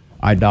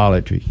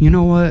idolatry? You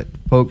know what,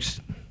 folks?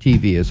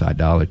 TV is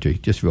idolatry,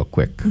 just real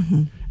quick.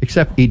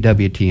 Except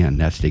EWTN,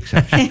 that's the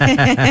exception.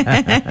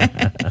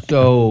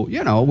 So,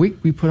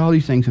 we put all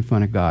these things in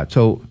front of God.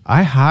 So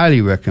I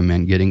highly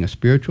recommend getting a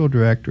spiritual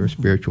director, a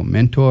spiritual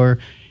mentor.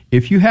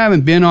 If you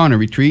haven't been on a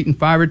retreat in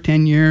 5 or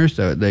 10 years,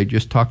 they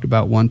just talked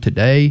about one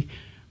today.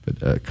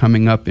 But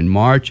coming up in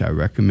March, I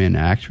recommend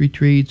Acts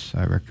retreats.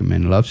 I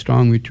recommend Love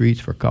Strong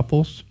retreats for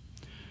couples.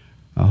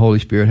 Holy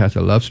Spirit has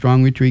a Love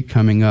Strong retreat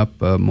coming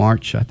up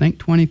March, I think,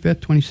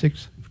 25th,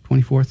 26th,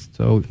 24th.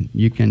 So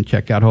you can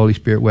check out Holy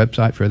Spirit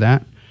website for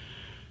that.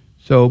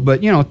 So,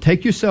 but,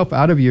 take yourself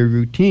out of your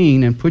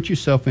routine and put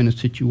yourself in a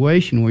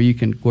situation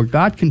where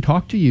God can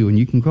talk to you and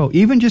you can grow.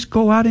 Even just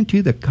go out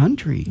into the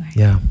country.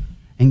 Yeah.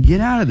 And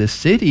get out of the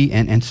city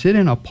and sit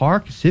in a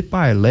park, sit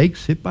by a lake,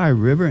 sit by a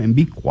river, and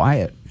be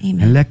quiet.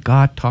 Amen. And let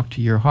God talk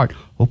to your heart.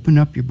 Open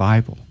up your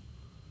Bible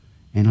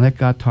and let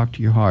God talk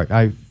to your heart.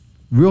 I'm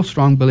real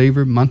strong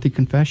believer, monthly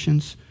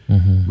confessions,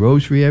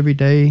 rosary every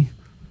day,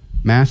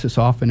 Mass as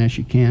often as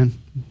you can.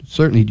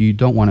 Certainly you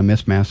don't want to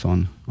miss Mass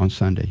on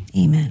Sunday.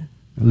 Amen.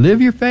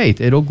 Live your faith.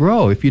 It'll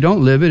grow. If you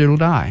don't live it, it'll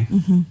die.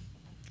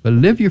 But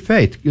live your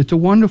faith. It's a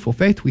wonderful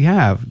faith we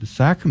have. The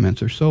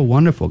sacraments are so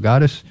wonderful.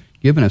 God has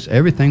given us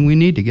everything we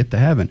need to get to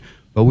heaven.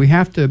 But we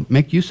have to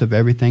make use of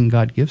everything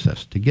God gives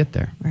us to get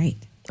there. Right.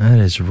 That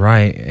is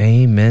right.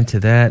 Amen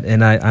to that.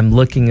 And I'm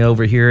looking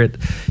over here at,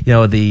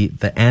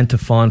 the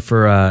antiphon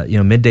for,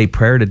 midday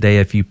prayer today.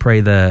 If you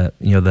pray the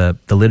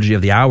liturgy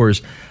of the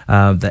hours,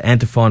 the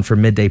antiphon for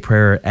midday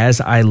prayer,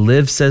 as I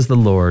live, says the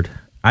Lord,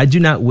 I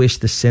do not wish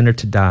the sinner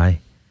to die,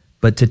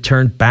 but to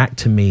turn back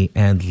to me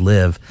and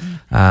live.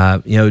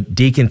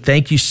 Deacon,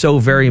 thank you so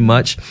very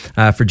much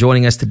for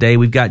joining us today.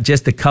 We've got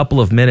just a couple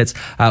of minutes.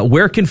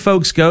 Where can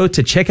folks go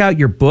to check out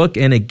your book?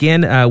 And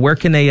again, where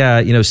can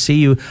they, see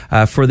you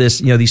for this,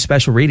 these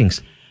special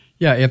readings?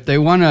 Yeah, if they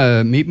want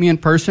to meet me in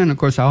person, of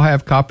course, I'll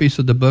have copies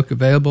of the book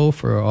available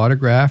for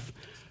autograph.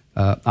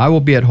 I will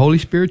be at Holy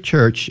Spirit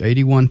Church,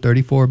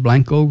 8134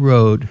 Blanco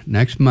Road,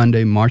 next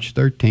Monday, March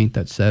 13th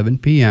at 7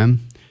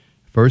 p.m.,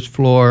 first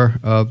floor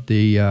of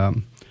the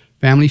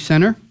Family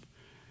Center,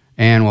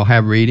 and we'll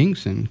have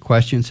readings and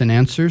questions and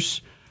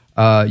answers.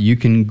 You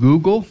can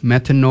Google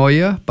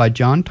Metanoia by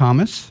John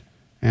Thomas,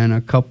 and a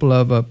couple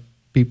of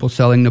people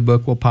selling the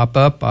book will pop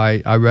up.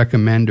 I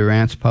recommend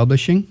Durant's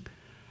Publishing,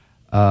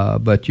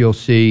 but you'll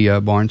see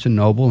Barnes &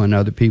 Noble and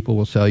other people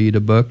will sell you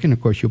the book, and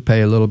of course you'll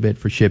pay a little bit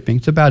for shipping.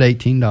 It's about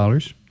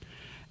 $18.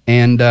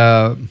 And,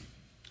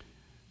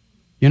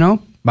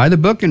 buy the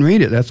book and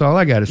read it. That's all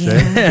I got to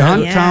say.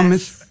 John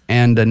Thomas.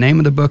 And the name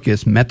of the book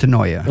is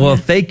Metanoia. Well,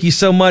 thank you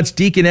so much,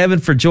 Deacon Evan,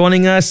 for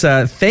joining us.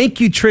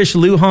 Thank you, Trish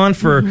Lujan,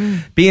 for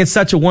being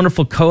such a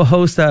wonderful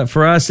co-host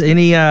for us.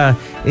 Any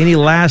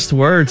last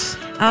words?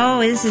 Oh,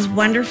 this is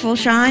wonderful,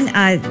 Sean.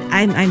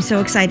 I'm so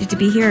excited to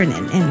be here,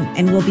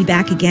 and we'll be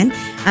back again.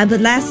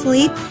 But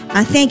lastly,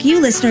 thank you,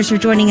 listeners, for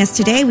joining us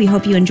today. We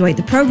hope you enjoyed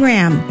the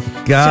program.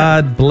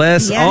 God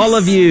bless all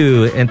of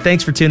you, and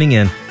thanks for tuning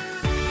in.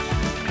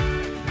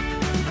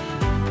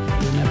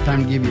 Didn't have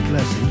time to give you a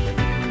blessing.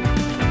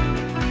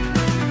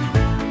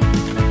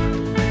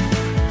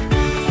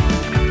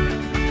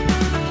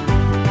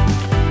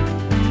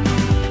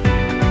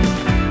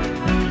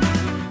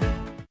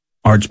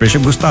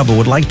 Archbishop Gustavo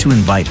would like to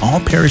invite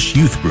all parish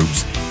youth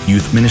groups,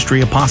 youth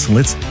ministry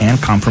apostolates,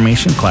 and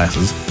confirmation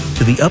classes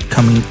to the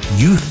upcoming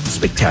Youth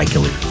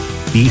Spectacular,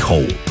 Be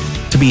Whole,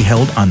 to be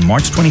held on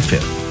March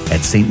 25th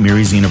at St.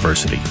 Mary's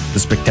University. The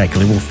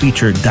spectacular will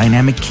feature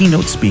dynamic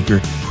keynote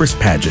speaker Chris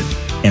Padgett,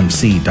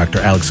 MC Dr.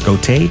 Alex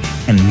Gauthier,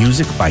 and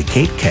music by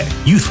Kate Keck.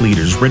 Youth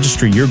leaders,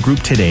 register your group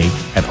today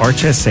at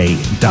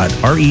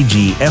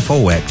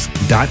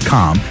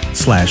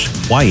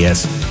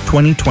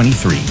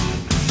rhsa.regfox.com/YS2023.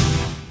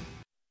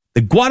 The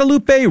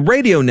Guadalupe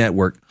Radio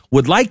Network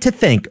would like to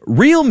thank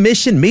Real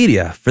Mission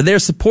Media for their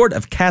support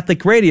of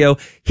Catholic radio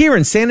here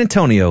in San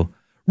Antonio.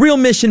 Real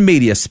Mission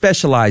Media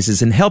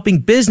specializes in helping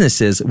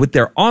businesses with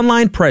their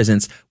online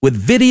presence with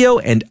video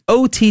and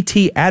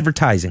OTT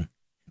advertising.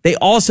 They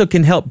also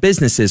can help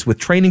businesses with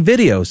training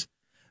videos.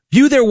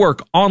 View their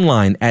work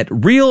online at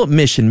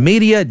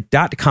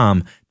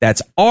realmissionmedia.com.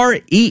 That's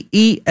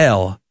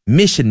REEL,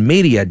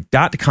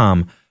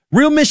 missionmedia.com.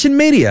 Real Mission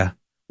Media,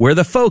 where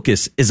the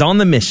focus is on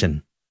the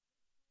mission.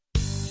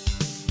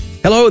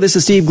 Hello, this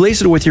is Steve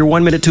Gleason with your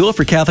 1-minute tool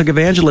for Catholic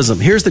evangelism.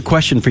 Here's the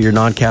question for your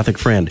non-Catholic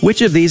friend.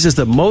 Which of these is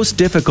the most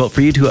difficult for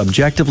you to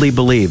objectively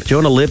believe?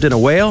 Jonah lived in a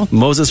whale?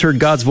 Moses heard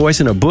God's voice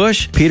in a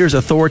bush? Peter's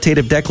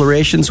authoritative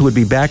declarations would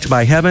be backed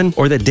by heaven?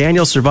 Or that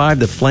Daniel survived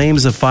the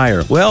flames of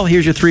fire? Well,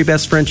 here's your 3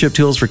 best friendship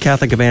tools for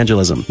Catholic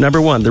evangelism. Number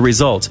 1, the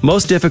results.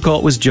 Most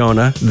difficult was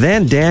Jonah,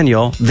 then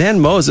Daniel, then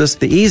Moses.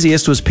 The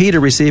easiest was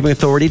Peter receiving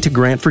authority to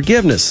grant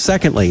forgiveness.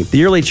 Secondly,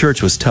 the early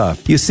church was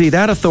tough. You see,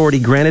 that authority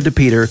granted to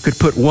Peter could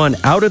put one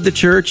out of the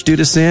church due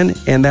to sin,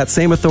 and that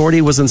same authority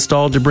was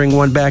installed to bring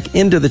one back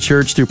into the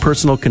church through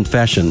personal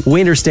confession. We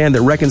understand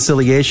that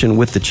reconciliation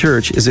with the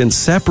church is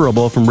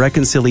inseparable from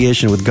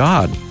reconciliation with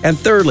God. And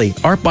thirdly,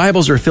 our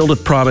Bibles are filled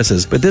with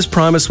promises, but this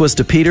promise was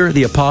to Peter,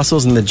 the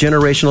apostles, and the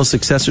generational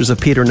successors of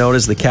Peter known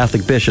as the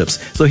Catholic bishops.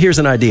 So here's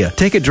an idea.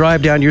 Take a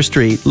drive down your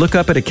street, look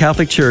up at a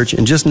Catholic church,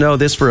 and just know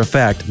this for a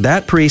fact.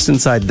 That priest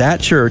inside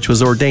that church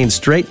was ordained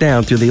straight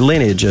down through the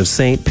lineage of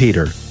St.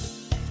 Peter.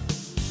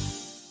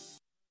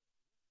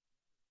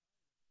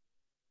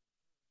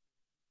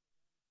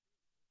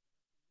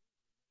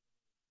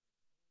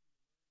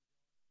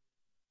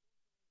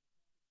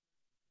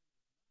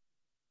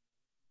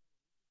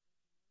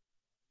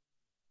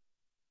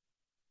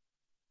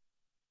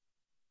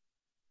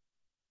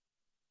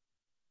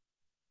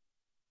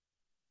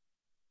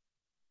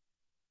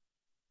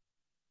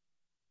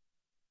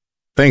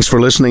 Thanks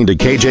for listening to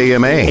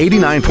KJMA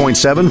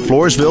 89.7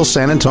 Floresville,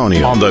 San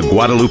Antonio on the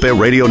Guadalupe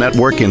Radio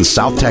Network in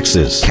South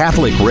Texas.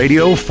 Catholic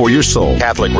radio for your soul. Catholic